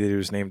lucky that he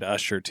was named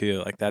Usher,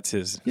 too. Like, that's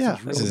his, Yeah.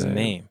 that's his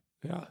name.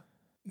 Yeah.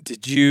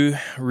 Did you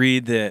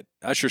read that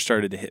Usher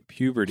started to hit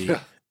puberty?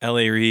 Yeah.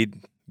 L.A.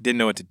 Reid didn't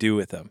know what to do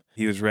with him.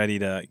 He was ready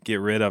to get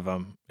rid of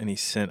him, and he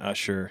sent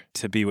Usher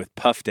to be with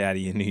Puff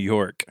Daddy in New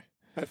York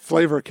At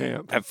Flavor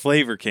Camp. at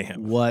Flavor Camp.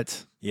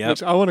 What? Yep.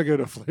 Which I want to go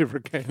to Flavor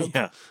Camp.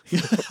 Yeah.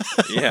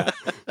 Yeah.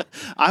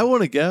 I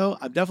want to go.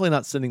 I'm definitely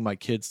not sending my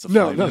kids to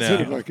No, Flavor not No.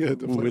 sitting like it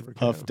to Flavor with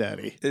Puff Camp.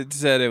 Daddy. It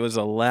said it was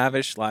a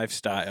lavish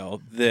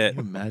lifestyle that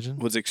Can you imagine?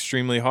 was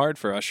extremely hard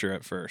for Usher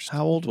at first.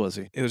 How old was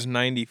he? It was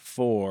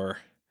 94,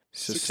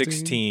 so 16?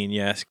 16,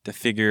 yes, to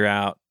figure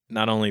out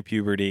not only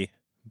puberty,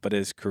 but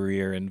his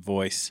career and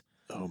voice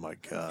Oh my in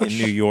gosh.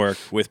 New York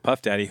with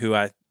Puff Daddy, who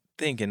I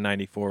think in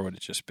 94 would have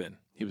just been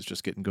He was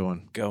just getting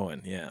going.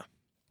 going. Yeah.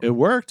 It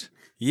worked.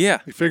 Yeah.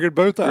 He figured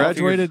both out.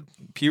 Graduated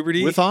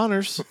Puberty. with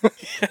honors.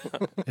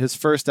 His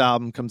first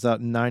album comes out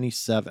in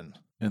 97.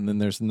 And then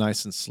there's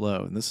Nice and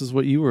Slow. And this is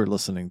what you were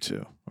listening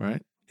to,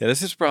 right? Yeah,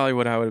 this is probably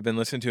what I would have been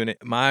listening to. And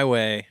My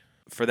Way,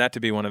 for that to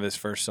be one of his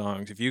first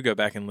songs, if you go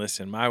back and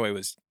listen, My Way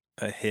was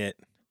a hit,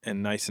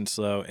 and Nice and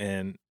Slow,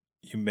 and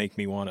You Make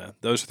Me Wanna.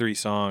 Those three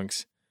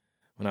songs,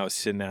 when I was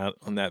sitting out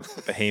on that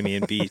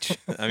Bahamian beach,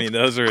 I mean,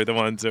 those are the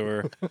ones that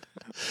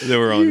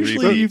were on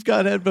Usually repeat. you've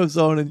got headphones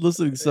on and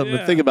listening to something Yeah.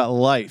 and think about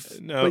life.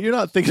 No. But you're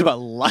not thinking about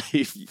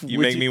life. You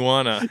would Make Me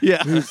Wanna.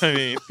 Yeah. I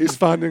mean, He's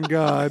finding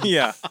God.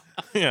 yeah.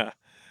 Yeah.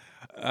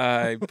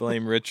 I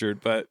blame Richard,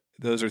 but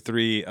those are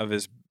three of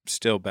his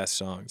still best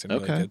songs and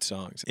really Okay. good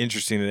songs.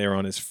 Interesting that they were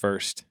on his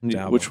first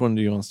album. Which one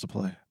do you want us to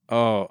play?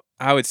 Oh,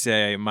 I would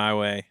say My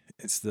Way.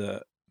 It's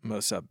the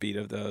most upbeat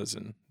of those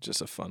and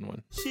just a fun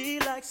one. She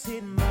likes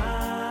it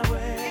my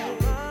way,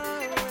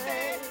 my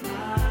way,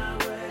 my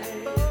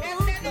way.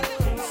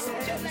 Can't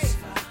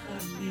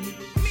satisfy me.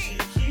 She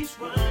keeps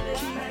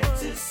running back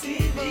to see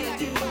me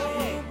do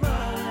it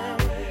my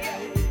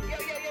way,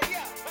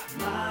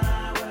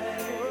 my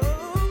way.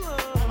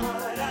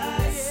 What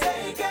I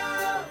say,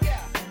 girl,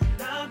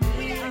 and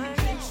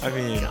I'm I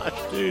mean,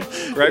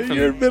 Dude, right from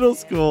you're in middle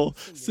school,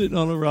 sitting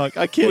on a rock.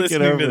 I can't get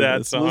Listening over to that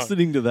this. song.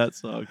 Listening to that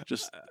song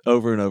just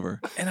over and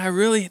over. and I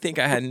really think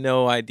I had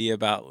no idea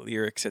about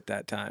lyrics at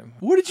that time.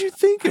 What did you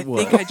think I it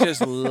was? think I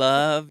just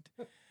loved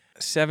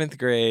 7th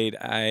grade.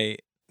 I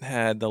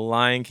had the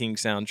Lion King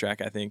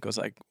soundtrack, I think, was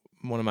like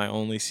one of my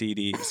only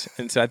CDs.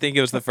 And so I think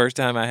it was the first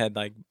time I had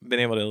like been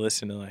able to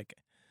listen to like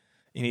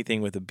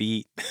anything with a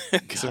beat.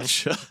 So,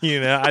 Gotcha.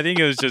 I think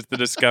it was just the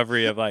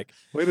discovery of like,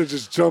 Way to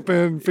just jump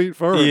in feet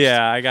first.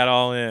 yeah, I got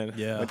all in.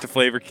 Yeah. Went to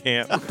Flavor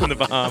Camp in the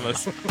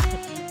Bahamas.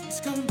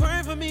 It's gonna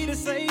burn for me to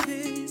say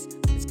this.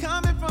 It's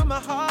coming from my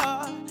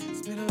heart.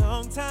 It's been a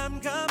long time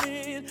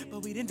coming,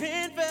 but we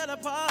didn't fell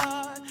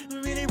apart. We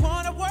really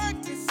wanna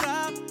work this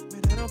out,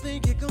 but I don't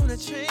think you're gonna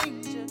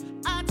change it.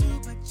 I do,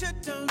 but you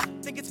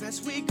don't. Think it's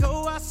best we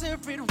go our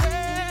separate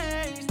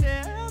ways.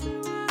 Tell me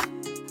why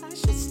I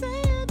should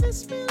stay in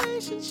this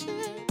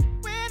relationship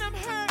when I'm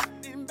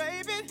hurting,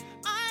 baby.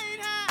 I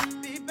ain't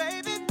happy,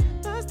 baby.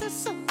 There's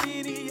so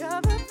many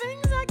other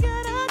things I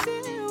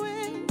gotta deal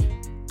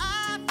with.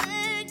 I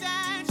think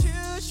that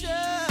you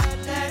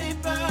should let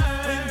it burn.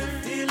 When the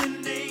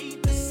feeling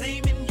ain't the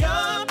same in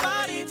your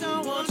body,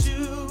 don't want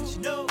you. But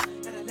you know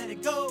that I let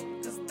it go,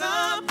 'cause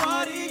the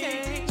party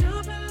ain't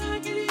jumping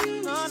like it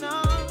used to.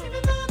 No.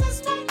 Even though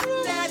that's not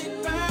true. Let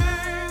it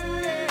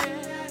burn.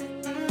 Let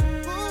it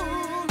burn.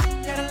 Ooh,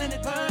 gotta let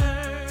it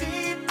burn.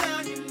 Deep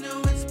down, you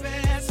know it's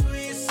best for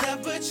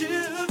yourself, but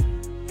you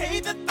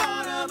hate the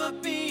thought of a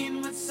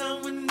being with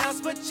someone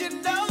else, but you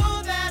know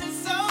that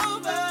it's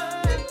over.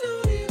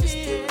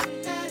 Yeah.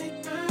 Let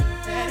it burn.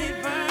 Let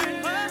it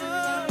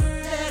burn.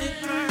 Let it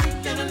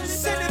burn. Gotta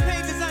send the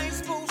pain 'cause I ain't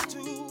supposed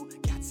to.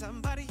 Got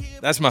somebody here.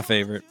 That's my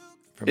favorite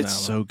from It's that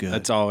so one. good.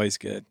 That's always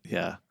good.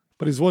 Yeah.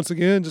 But he's once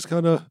again just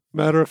kind of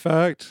matter of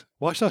fact.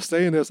 Why should I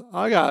stay in this?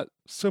 I got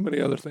so many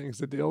other things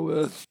to deal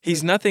with.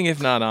 He's nothing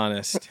if not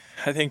honest.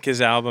 I think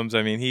his albums,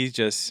 I mean, he's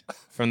just,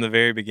 from the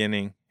very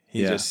beginning,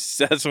 he Yeah. just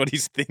says what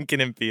he's thinking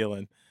and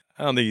feeling.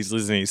 I don't think he's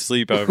losing any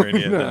sleep over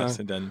any of No. this.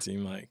 It doesn't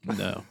seem like.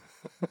 No.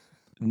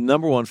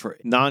 Number one for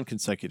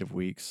non-consecutive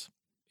weeks.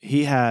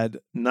 He had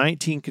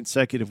 19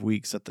 consecutive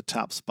weeks at the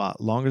top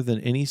spot, longer than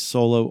any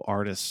solo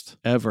artist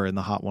ever in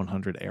the Hot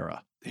 100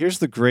 era. Here's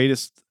the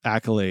greatest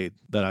accolade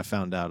that I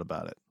found out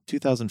about it.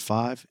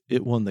 2005,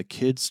 it won the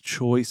Kids'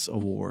 Choice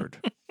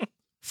Award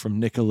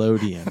from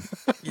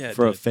Nickelodeon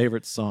for a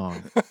favorite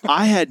song.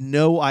 I had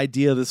no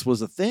idea this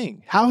was a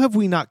thing. How have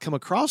we not come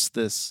across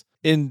this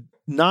in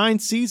 9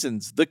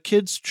 seasons? The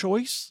Kids'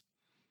 Choice?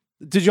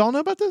 Did y'all know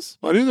about this?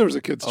 I knew there was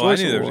a Kids' Choice Award.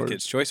 I knew there was a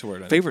Kids' Choice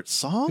Award. Favorite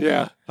song?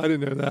 Yeah, I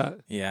didn't know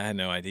that. Yeah, I had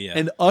no idea.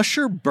 And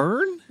Usher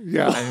Burn?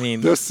 Yeah. I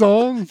mean, the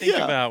song? Think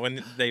about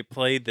when they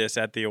played this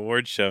at the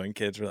award show and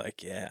kids were like,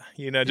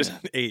 just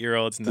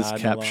 8-year-olds nodding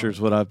This captures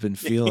along. what I've been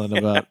feeling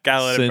about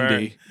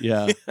Cindy.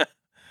 Yeah.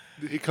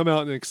 He come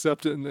out and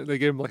accept it, and they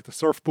gave him like the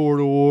surfboard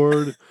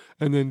award,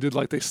 and then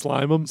they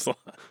slime him.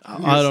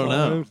 I don't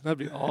know. That'd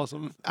be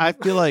awesome. I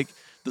feel like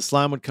the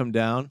slime would come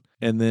down,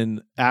 and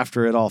then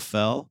after it all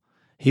fell,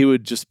 he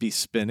would just be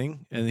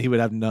spinning, and he would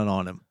have none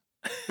on him.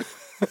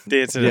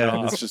 Dancing it off.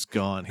 And it's just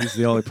gone. He's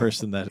the only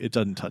person that it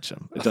doesn't touch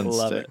him. It doesn't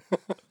stick.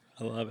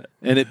 I love it.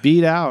 And it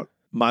beat out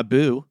My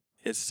Boo,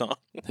 His song.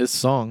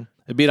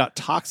 It beat out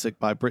Toxic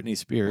by Britney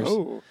Spears.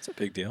 Oh, It's a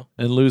big deal.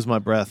 And Lose My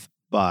Breath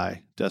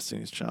by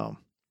Destiny's Child.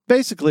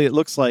 Basically, it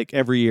looks like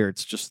every year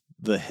it's just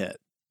the hit.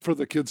 for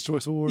the Kids'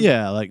 Choice Award.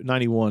 Yeah, like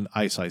 91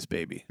 Ice Ice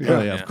Baby. Yeah.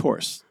 Oh, yeah, of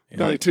course.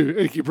 92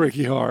 Achy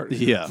Breaky Heart.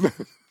 Yeah.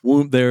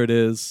 Womb, there it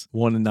is,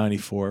 won in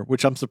 94,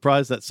 which I'm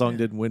surprised that song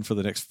didn't win for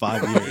the next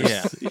 5 years.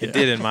 Yeah, it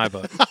did in my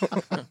book.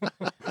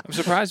 I'm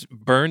surprised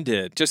Burn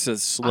did. Just a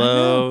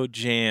slow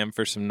jam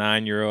for some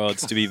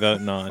 9-year-olds to be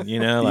voting on,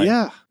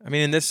 Yeah. I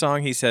mean, in this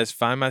song, he says,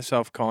 find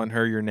myself calling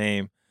her your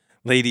name.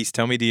 Ladies,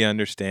 tell me, do you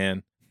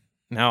understand?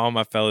 Now, all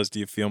my fellas, do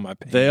you feel my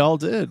pain? They all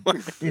did.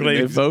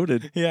 They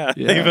voted. Yeah,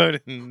 they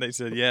voted, and they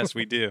said, yes,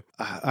 we do.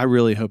 I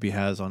really hope he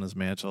has on his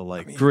mantle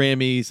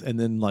Grammys and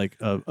then like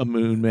a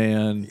Moon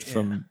Man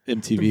from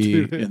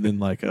MTV and then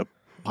like a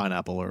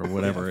pineapple or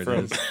whatever it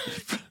is.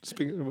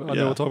 Speaking, I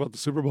know we'll talk about the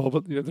Super Bowl,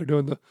 but they're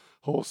doing the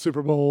whole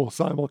Super Bowl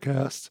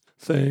simulcast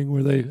thing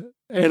where they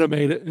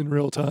animate it in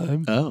real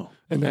time. Oh.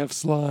 And they have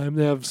slime,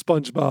 they have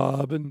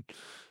SpongeBob, and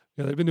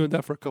they've been doing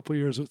that for a couple of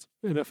years with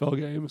NFL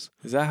games.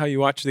 Is that how you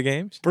watch the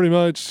games? Pretty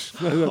much.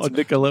 On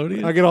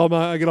Nickelodeon? I get all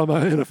my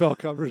NFL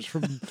coverage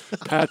from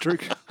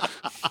Patrick,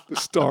 the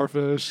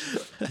Starfish.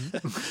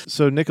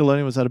 So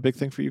Nickelodeon, was that a big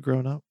thing for you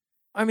growing up?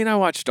 I mean, I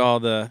watched all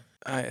the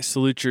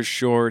Salute Your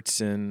Shorts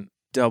and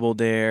Double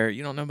Dare.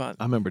 You don't know about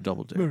I remember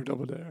Double Dare. Remember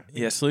Double Dare.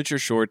 Yeah, Salute Your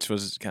Shorts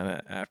was kind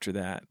of after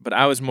that. But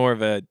I was more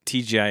of a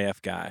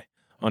TGIF guy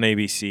on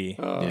ABC,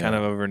 kind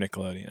of over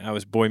Nickelodeon. I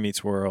was Boy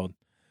Meets World,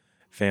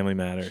 Family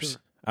Matters.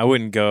 Sure. I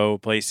wouldn't go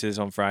places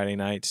on Friday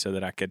nights so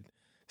that I could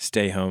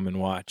stay home and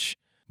watch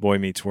Boy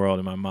Meets World,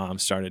 and my mom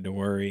started to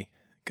worry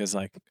because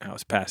I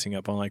was passing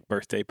up on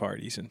birthday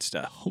parties and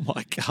stuff. Oh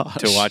my gosh!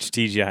 To watch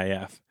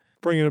TGIF.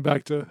 Bringing it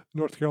back to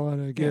North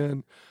Carolina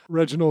again,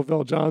 Reginald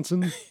Vell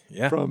Johnson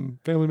from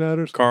Family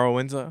Matters. Carl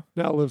Winslow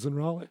now lives in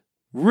Raleigh.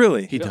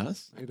 Really? He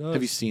does? He does.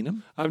 Have you seen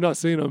him? I've not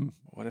seen him.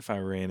 What if I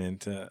ran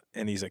into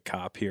and he's a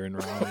cop here in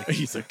Raleigh?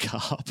 He's a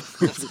cop.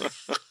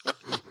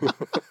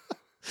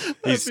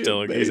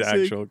 He's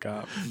actual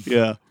cop.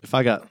 Yeah. If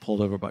I got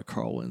pulled over by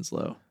Carl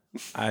Winslow,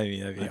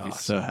 that'd be awesome.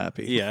 So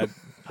happy. Yeah.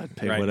 I'd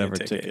pay whatever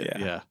ticket.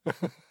 Yeah.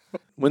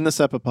 When the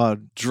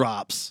Sepipod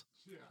drops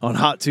on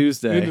Hot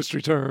Tuesday,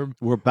 industry term,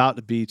 we're about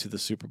to be to the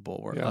Super Bowl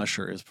where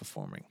Usher is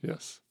performing.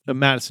 Yes.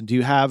 Madison, do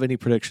you have any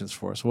predictions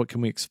for us? What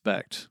can we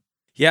expect?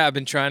 Yeah, I've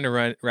been trying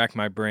to rack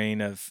my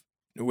brain of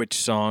which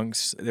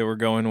songs that we're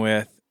going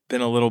with.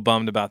 Been a little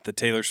bummed about the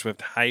Taylor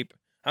Swift hype.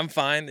 I'm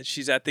fine that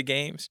she's at the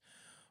games,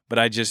 but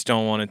I just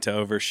don't want it to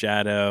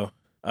overshadow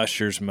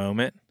Usher's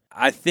moment.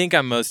 I think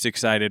I'm most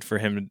excited for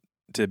him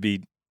to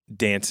be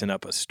dancing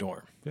up a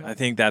storm. Yeah. I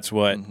think that's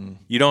what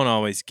you don't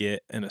always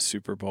get in a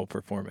Super Bowl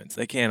performance.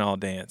 They can't all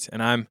dance.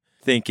 And I'm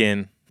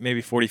thinking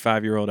maybe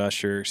 45-year-old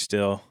Usher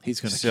still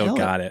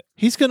got it.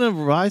 He's going to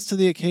rise to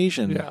the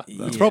occasion. Yeah.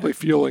 That's probably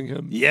fueling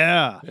him.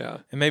 Yeah. Yeah.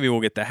 And maybe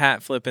we'll get the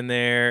hat flip in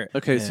there.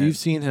 Okay, so you've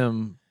seen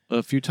him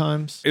a few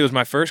times? It was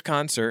my first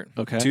concert.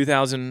 Okay.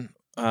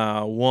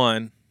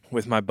 2001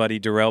 with my buddy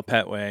Darrell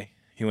Petway.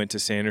 He went to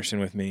Sanderson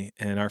with me,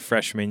 and our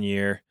freshman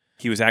year,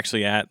 he was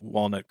actually at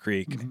Walnut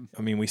Creek. Mm-hmm.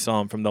 I mean, we saw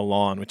him from the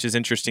lawn, which is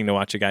interesting to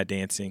watch a guy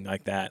dancing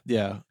like that.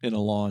 Yeah, in a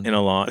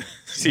lawn.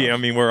 See, I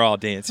mean, we're all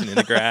dancing in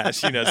the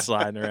grass,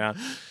 sliding around.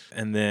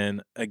 And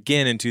then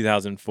again in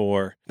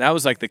 2004, that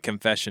was like the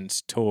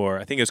Confessions tour.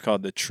 I think it was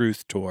called the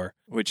Truth Tour,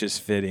 which is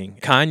fitting.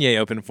 Kanye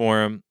opened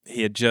for him.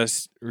 He had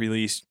just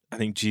released, I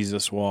think,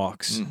 Jesus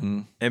Walks.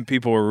 Mm-hmm. And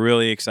people were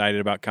really excited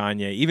about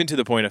Kanye, even to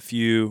the point a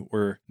few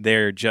were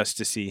there just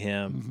to see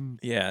him. Mm-hmm.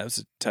 Yeah, it was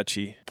a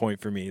touchy point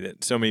for me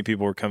that so many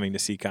people were coming to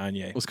see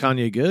Kanye. Was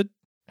Kanye good?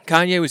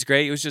 Kanye was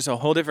great. It was just a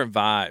whole different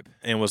vibe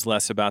and was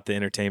less about the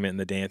entertainment and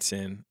the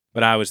dancing.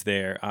 But I was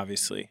there,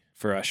 obviously,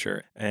 for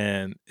Usher.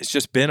 And it's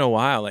just been a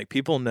while. Like,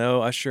 people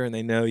know Usher and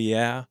they know,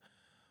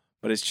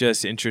 but it's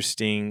just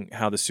interesting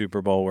how the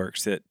Super Bowl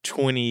works, that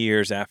 20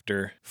 years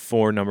after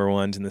 4 number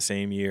ones in the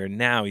same year,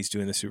 now he's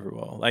doing the Super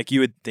Bowl. Like, you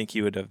would think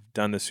he would have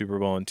done the Super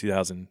Bowl in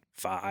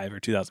 2005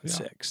 or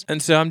 2006. Yeah.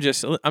 And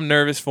so I'm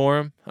nervous for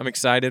him. I'm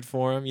excited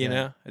for him, you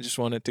know. I just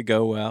want it to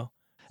go well.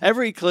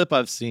 Every clip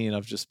I've seen,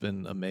 I've just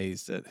been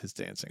amazed at his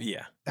dancing.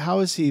 Yeah. How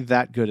is he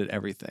that good at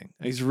everything?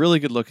 He's really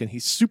good looking.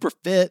 He's super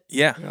fit.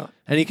 Yeah.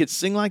 And he could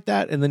sing like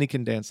that, and then he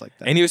can dance like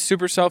that. And he was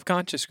super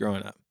self-conscious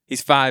growing up.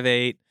 He's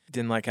 5'8",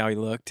 didn't like how he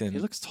looked. And he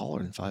looks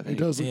taller than 5'8". He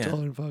does look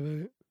taller than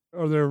 5'8".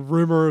 Are there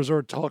rumors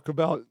or talk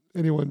about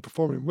anyone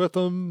performing with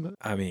him?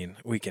 I mean,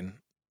 we can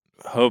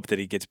hope that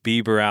he gets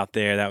Bieber out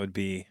there. I'd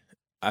be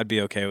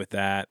okay with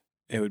that.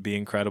 It would be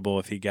incredible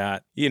if he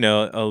got,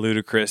 a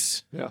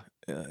ludicrous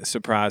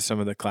surprise, some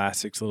of the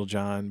classics, Little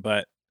John.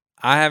 But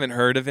I haven't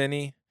heard of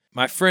any.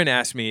 My friend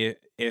asked me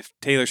if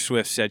Taylor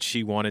Swift said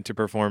she wanted to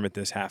perform at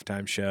this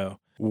halftime show,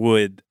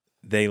 would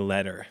they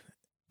let her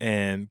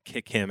and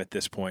kick him at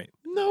this point?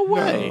 No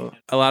way. No.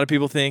 A lot of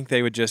people think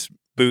they would just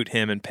boot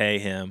him and pay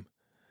him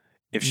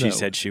if she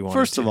said she wanted to.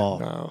 First of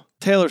all,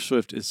 Taylor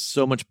Swift is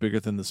so much bigger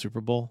than the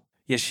Super Bowl.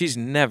 Yeah, she's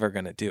never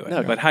going to do it.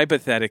 No. But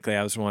hypothetically,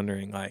 I was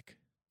wondering,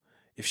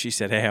 if she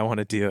said, hey, I want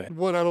to do it.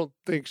 One, I don't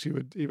think she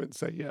would even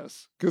say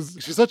yes because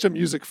she's such a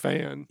music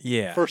fan.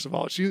 Yeah. First of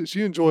all, she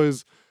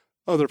enjoys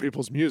other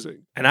people's music.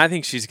 And I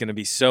think she's going to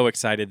be so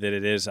excited that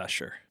it is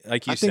Usher.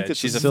 Like you said,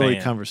 she's a silly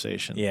fan.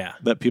 conversation. Yeah.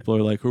 That people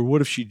are like, or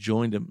what if she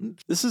joined him?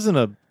 This isn't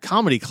a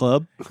comedy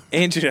club.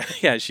 And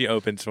she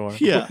opens for him.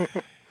 Yeah.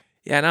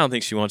 Yeah, and I don't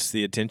think she wants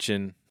the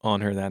attention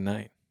on her that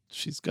night.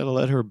 She's got to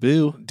let her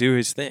boo do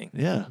his thing.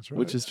 Yeah, That's right.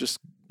 which is just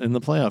in the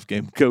playoff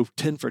game, go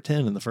 10 for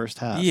 10 in the first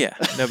half. Yeah,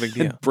 no big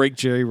deal. And break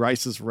Jerry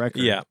Rice's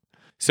record. Yeah.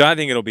 So I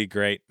think it'll be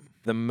great.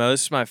 The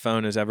most my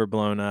phone has ever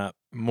blown up,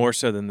 more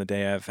so than the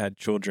day I've had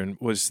children,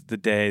 was the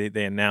day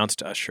they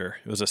announced Usher.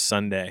 It was a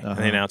Sunday, and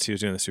they announced he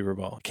was doing the Super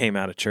Bowl. Came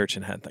out of church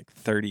and had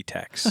 30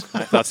 texts.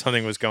 I thought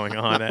something was going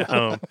on at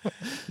home.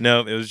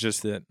 No, it was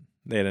just that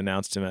they had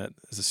announced him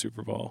as a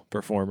Super Bowl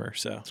performer.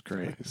 So that's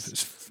great.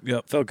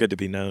 It felt good to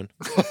be known.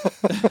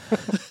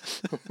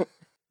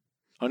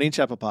 On each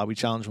Apple Pod, we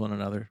challenge one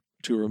another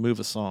to remove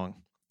a song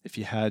if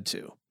you had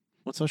to.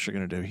 What's Usher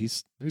going to do?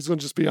 He's going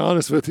to just be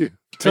honest with you.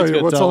 Tell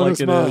you what's on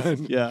his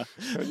mind. Yeah.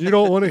 And you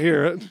don't want to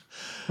hear it.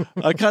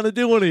 I kind of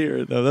do want to hear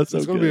it, though. It's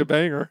going to be a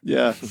banger.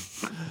 Yeah.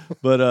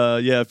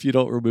 But, if you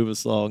don't remove a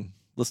song,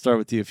 let's start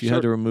with you. If you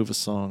had to remove a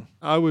song.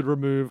 I would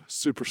remove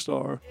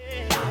Superstar.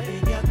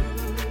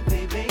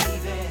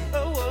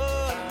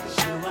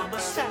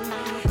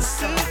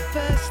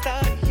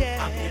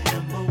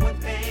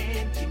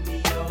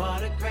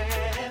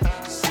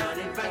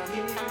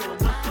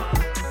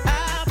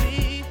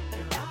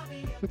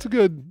 It's a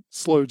good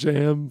slow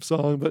jam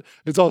song, but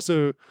it's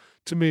also,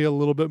 to me, a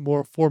little bit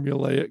more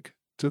formulaic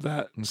to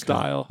that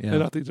style. Yeah.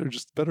 And I think they're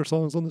just better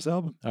songs on this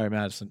album. All right,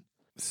 Madison.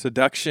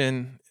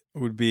 Seduction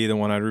would be the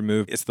one I'd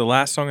remove. It's the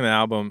last song on the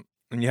album,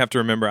 and you have to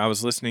remember I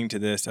was listening to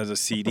this as a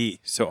CD.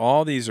 So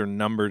all these are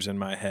numbers in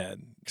my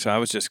head. So I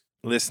was just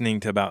listening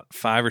to about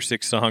 5 or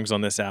 6 songs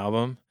on this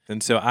album.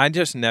 And so I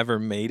just never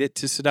made it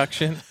to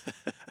Seduction.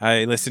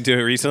 I listened to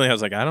it recently. I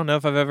was like, I don't know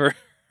if I've ever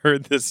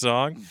heard this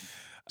song.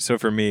 So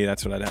for me,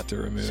 that's what I'd have to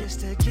remove.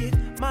 Just to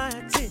get my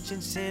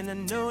attention, send a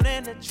note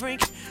and a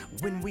drink.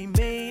 When we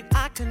made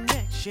our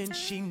connection,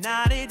 she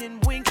nodded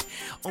and winked.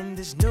 On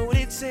this note,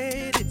 it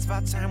said, it's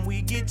about time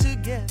we get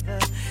together.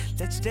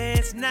 Let's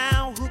dance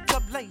now, hook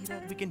up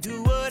later. We can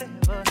do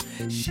whatever.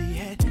 She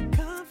had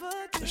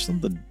covered. There's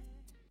something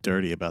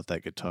dirty about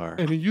that guitar.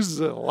 And he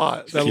uses it a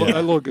lot. That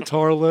little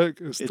guitar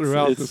lick is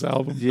throughout this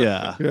album.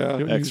 Yeah.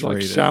 Yeah. He's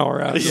like shower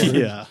after.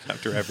 Yeah.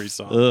 After every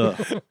song.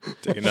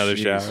 Take another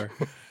shower.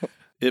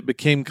 It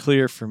became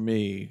clear for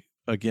me,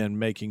 again,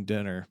 making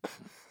dinner.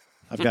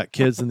 I've got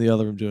kids in the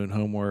other room doing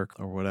homework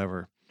or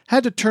whatever.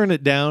 Had to turn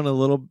it down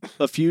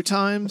a few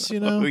times,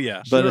 Oh,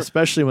 yeah. But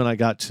especially when I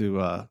got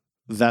to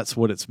That's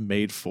What It's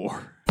Made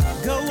For.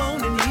 Go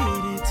on and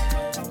hit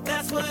it.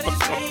 That's what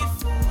it's made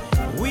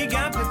for. We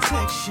got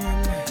protection.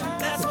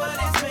 That's what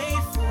it's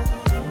made for.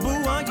 Boo,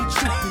 are you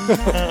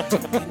tripping?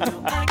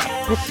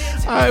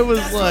 I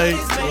was like,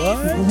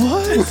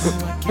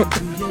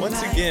 what?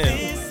 Once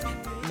again,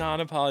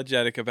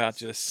 non-apologetic about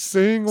just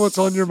sing what's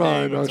on your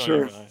mind, I'm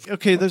sure.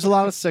 Okay, there's a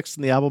lot of sex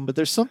in the album, but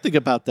there's something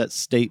about that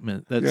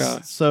statement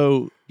that's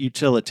so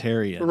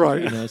utilitarian.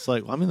 Right. It's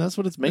like, that's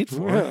what it's made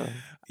for.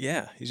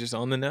 Yeah, he's just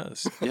on the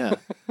nose. Yeah.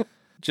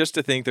 Just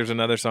to think there's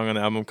another song on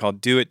the album called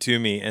Do It To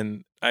Me,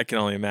 and I can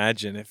only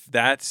imagine if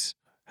that's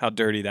how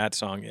dirty that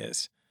song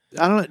is.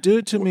 I don't know. Do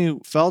It To Me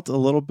felt a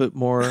little bit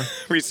more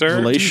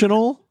reserved,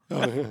 relational.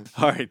 Oh, yeah.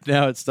 All right,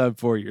 now it's time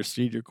for your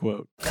senior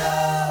quote.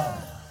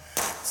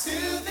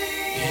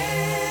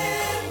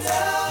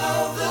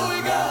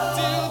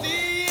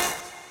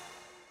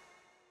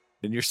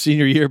 In your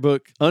senior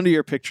yearbook, under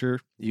your picture,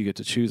 you get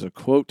to choose a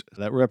quote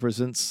that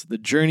represents the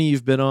journey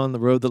you've been on, the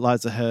road that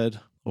lies ahead,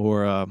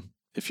 or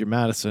if you're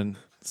Madison,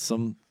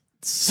 some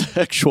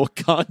sexual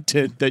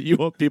content that you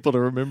want people to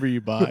remember you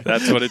by.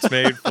 That's what it's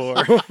made for.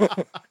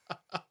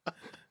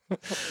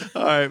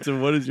 All right, so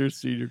what is your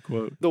senior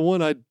quote? The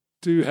one I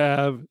do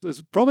have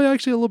is probably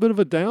actually a little bit of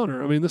a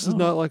downer. I mean, this is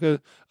not like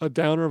a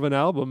downer of an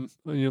album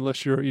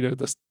unless you're,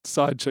 the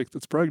side chick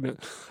that's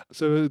pregnant.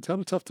 So it's kind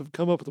of tough to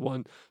come up with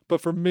one.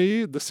 But for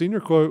me, the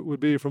senior quote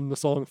would be from the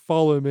song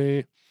Follow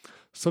Me.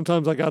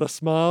 Sometimes I gotta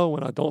smile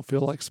when I don't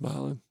feel like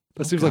smiling.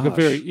 That seems like a gosh.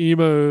 very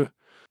emo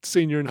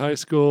senior in high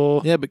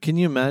school. Yeah, but can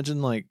you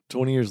imagine like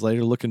 20 years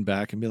later looking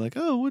back and be like,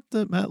 oh, what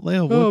the Matt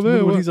Leo,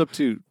 what he's up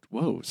to?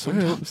 Whoa,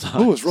 sometimes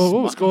What was wrong?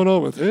 What was going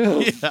on with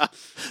him? Yeah.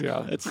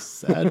 Yeah. That's a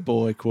sad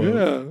boy quote.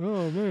 Yeah.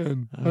 Oh,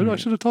 man. I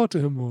should have talked to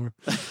him more.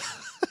 I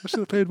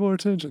should have paid more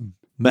attention.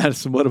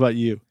 Madison, what about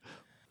you?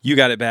 You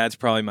Got It Bad's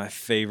probably my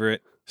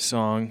favorite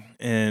song.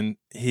 And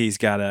he's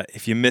got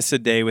if you miss a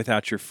day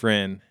without your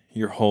friend,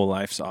 your whole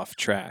life's off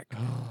track.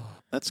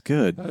 That's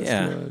good. That's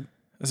Yeah. good.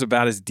 That's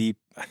about as deep,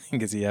 I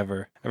think, as he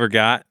ever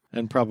got.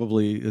 And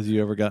probably as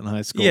you ever got in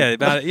high school. Yeah,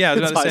 about I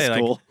was It's about to high say,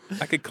 school.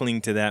 like, I could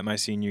cling to that my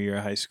senior year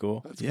of high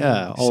school. That's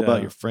Yeah, good. all about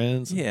So, your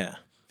friends. Yeah.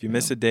 If you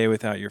miss a day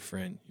without your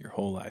friend, your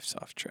whole life's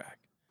off track.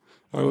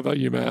 All right, what about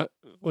you, Matt?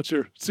 What's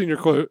your senior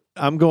quote?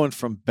 I'm going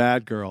from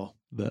Bad Girl,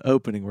 the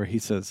opening where he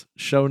says,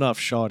 show enough,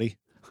 shawty.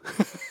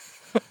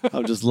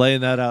 I'm just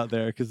laying that out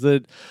there because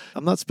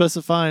I'm not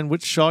specifying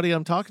which shawty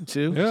I'm talking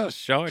to. Yeah.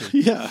 Showing.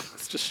 Yeah,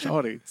 it's just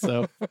shawty.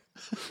 So, all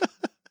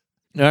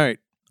right,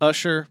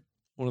 Usher,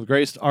 one of the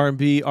greatest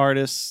R&B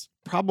artists,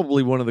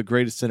 probably one of the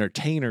greatest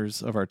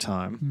entertainers of our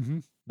time, Mm-hmm.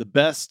 the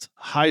best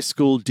high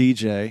school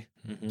DJ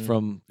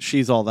from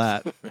She's All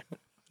That.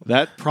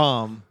 That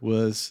prom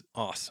was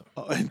Awesome.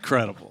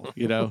 incredible.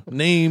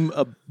 Name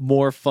a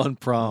more fun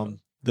prom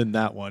than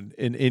that one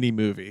in any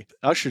movie.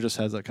 Usher just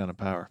has that kind of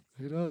power.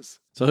 He does.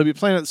 So he'll be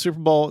playing at the Super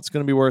Bowl. It's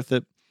going to be worth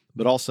it.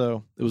 But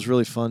also, it was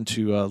really fun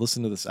to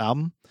listen to this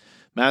album.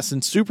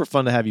 Madison, super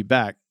fun to have you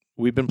back.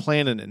 We've been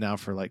planning it now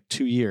for like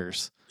 2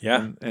 years.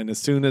 Yeah. And as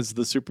soon as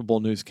the Super Bowl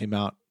news came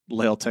out,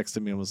 Lael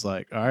texted me and was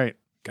like, all right,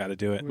 Got to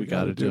do it. we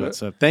got to do it.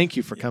 So thank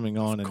you for coming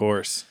on Of and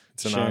course.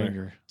 It's an sharing honor.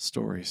 your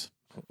stories.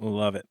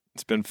 Love it.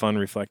 It's been fun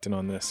reflecting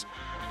on this.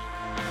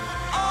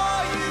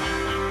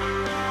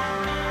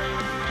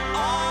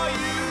 Are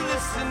you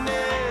listening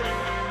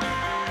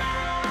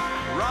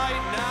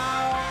right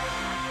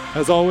now?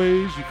 As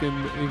always, you can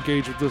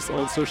engage with us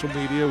on social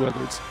media,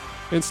 whether it's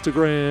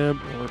Instagram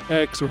or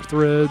X or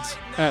Threads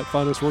at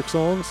Finest Work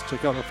Songs.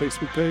 Check out our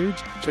Facebook page.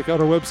 Check out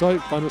our website,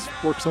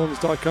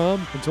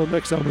 finestworksongs.com. Until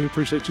next time, we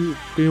appreciate you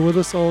being with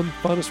us on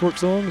Finest Work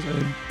Songs,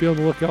 and be on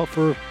the lookout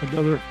for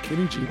another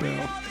Kenny G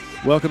now.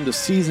 Welcome to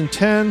season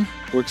 10.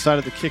 We're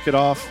excited to kick it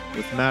off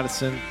with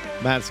Madison.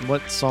 Madison,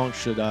 what song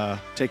should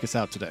take us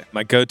out today?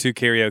 My go-to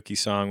karaoke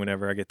song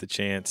whenever I get the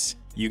chance.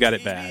 You Got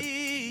It Bad.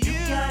 You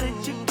got it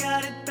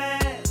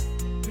bad.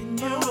 When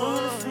you're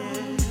on the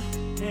phone,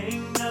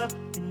 hang up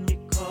and you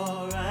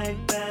call right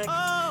back.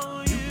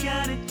 Oh, you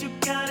got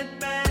it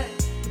bad.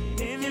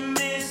 If you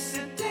miss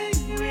a day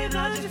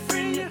without your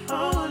friend, your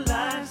whole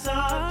life's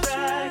off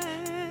track.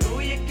 Oh,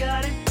 you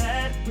got it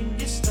bad when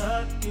you're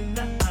stuck in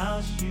the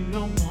house. You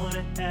don't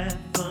wanna have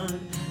fun.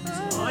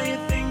 That's all you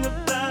think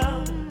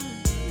about.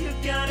 You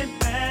got it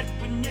bad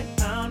when you're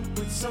out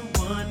with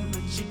someone,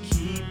 but you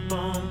keep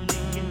on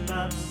thinking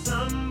about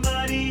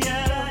somebody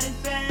else.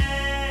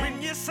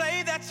 When you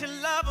say that you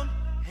love them,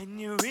 and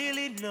you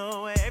really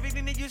know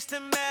everything that used to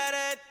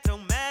matter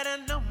don't matter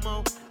no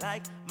more.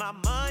 Like my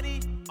money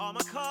or my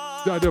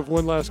car. I do have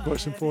one last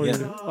question for you.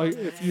 Like,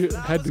 if you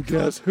had to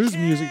guess, whose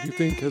music do you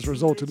think has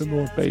resulted in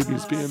more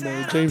babies being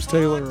made, James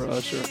Taylor or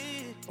Usher?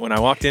 When I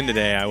walked in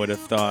today, I would have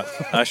thought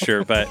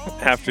Usher, but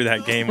after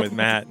that game with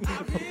Matt, I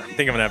think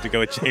I'm going to have to go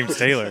with James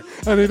Taylor.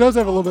 And he does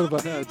have a little bit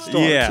of a head start,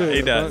 Yeah, too,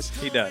 he does.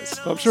 but He does.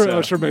 I'm sure So,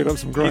 Usher made up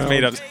some ground. He's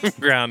made up some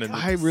ground. And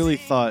I really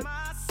thought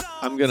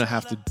I'm going to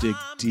have to dig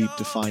deep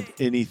to find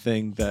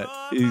anything that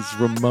is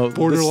remote.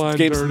 Borderline This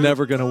game's dirty.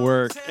 never going to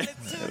work.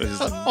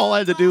 All I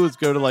had to do was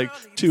go to like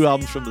 2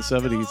 albums from the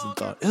 70s and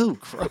thought, ew,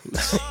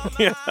 gross.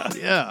 yeah.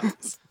 Yeah.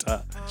 It's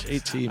tough.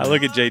 JT, I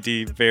look at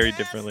JT very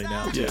differently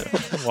now, too,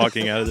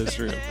 walking out of this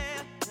room.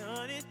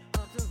 Turn it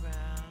up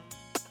around.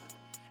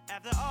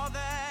 After all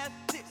that,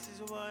 this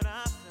is what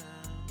I found.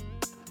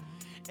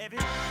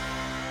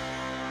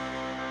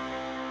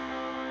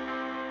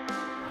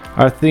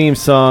 Our theme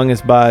song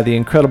is by the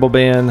incredible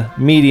band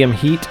Medium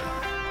Heat.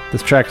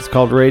 This track is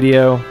called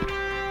Radio,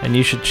 and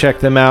you should check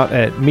them out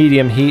at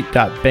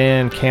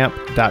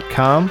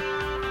mediumheat.bandcamp.com.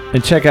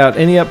 And check out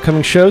any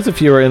upcoming shows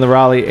if you are in the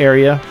Raleigh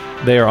area.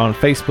 They are on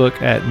Facebook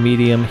at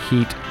Medium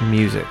Heat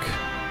Music.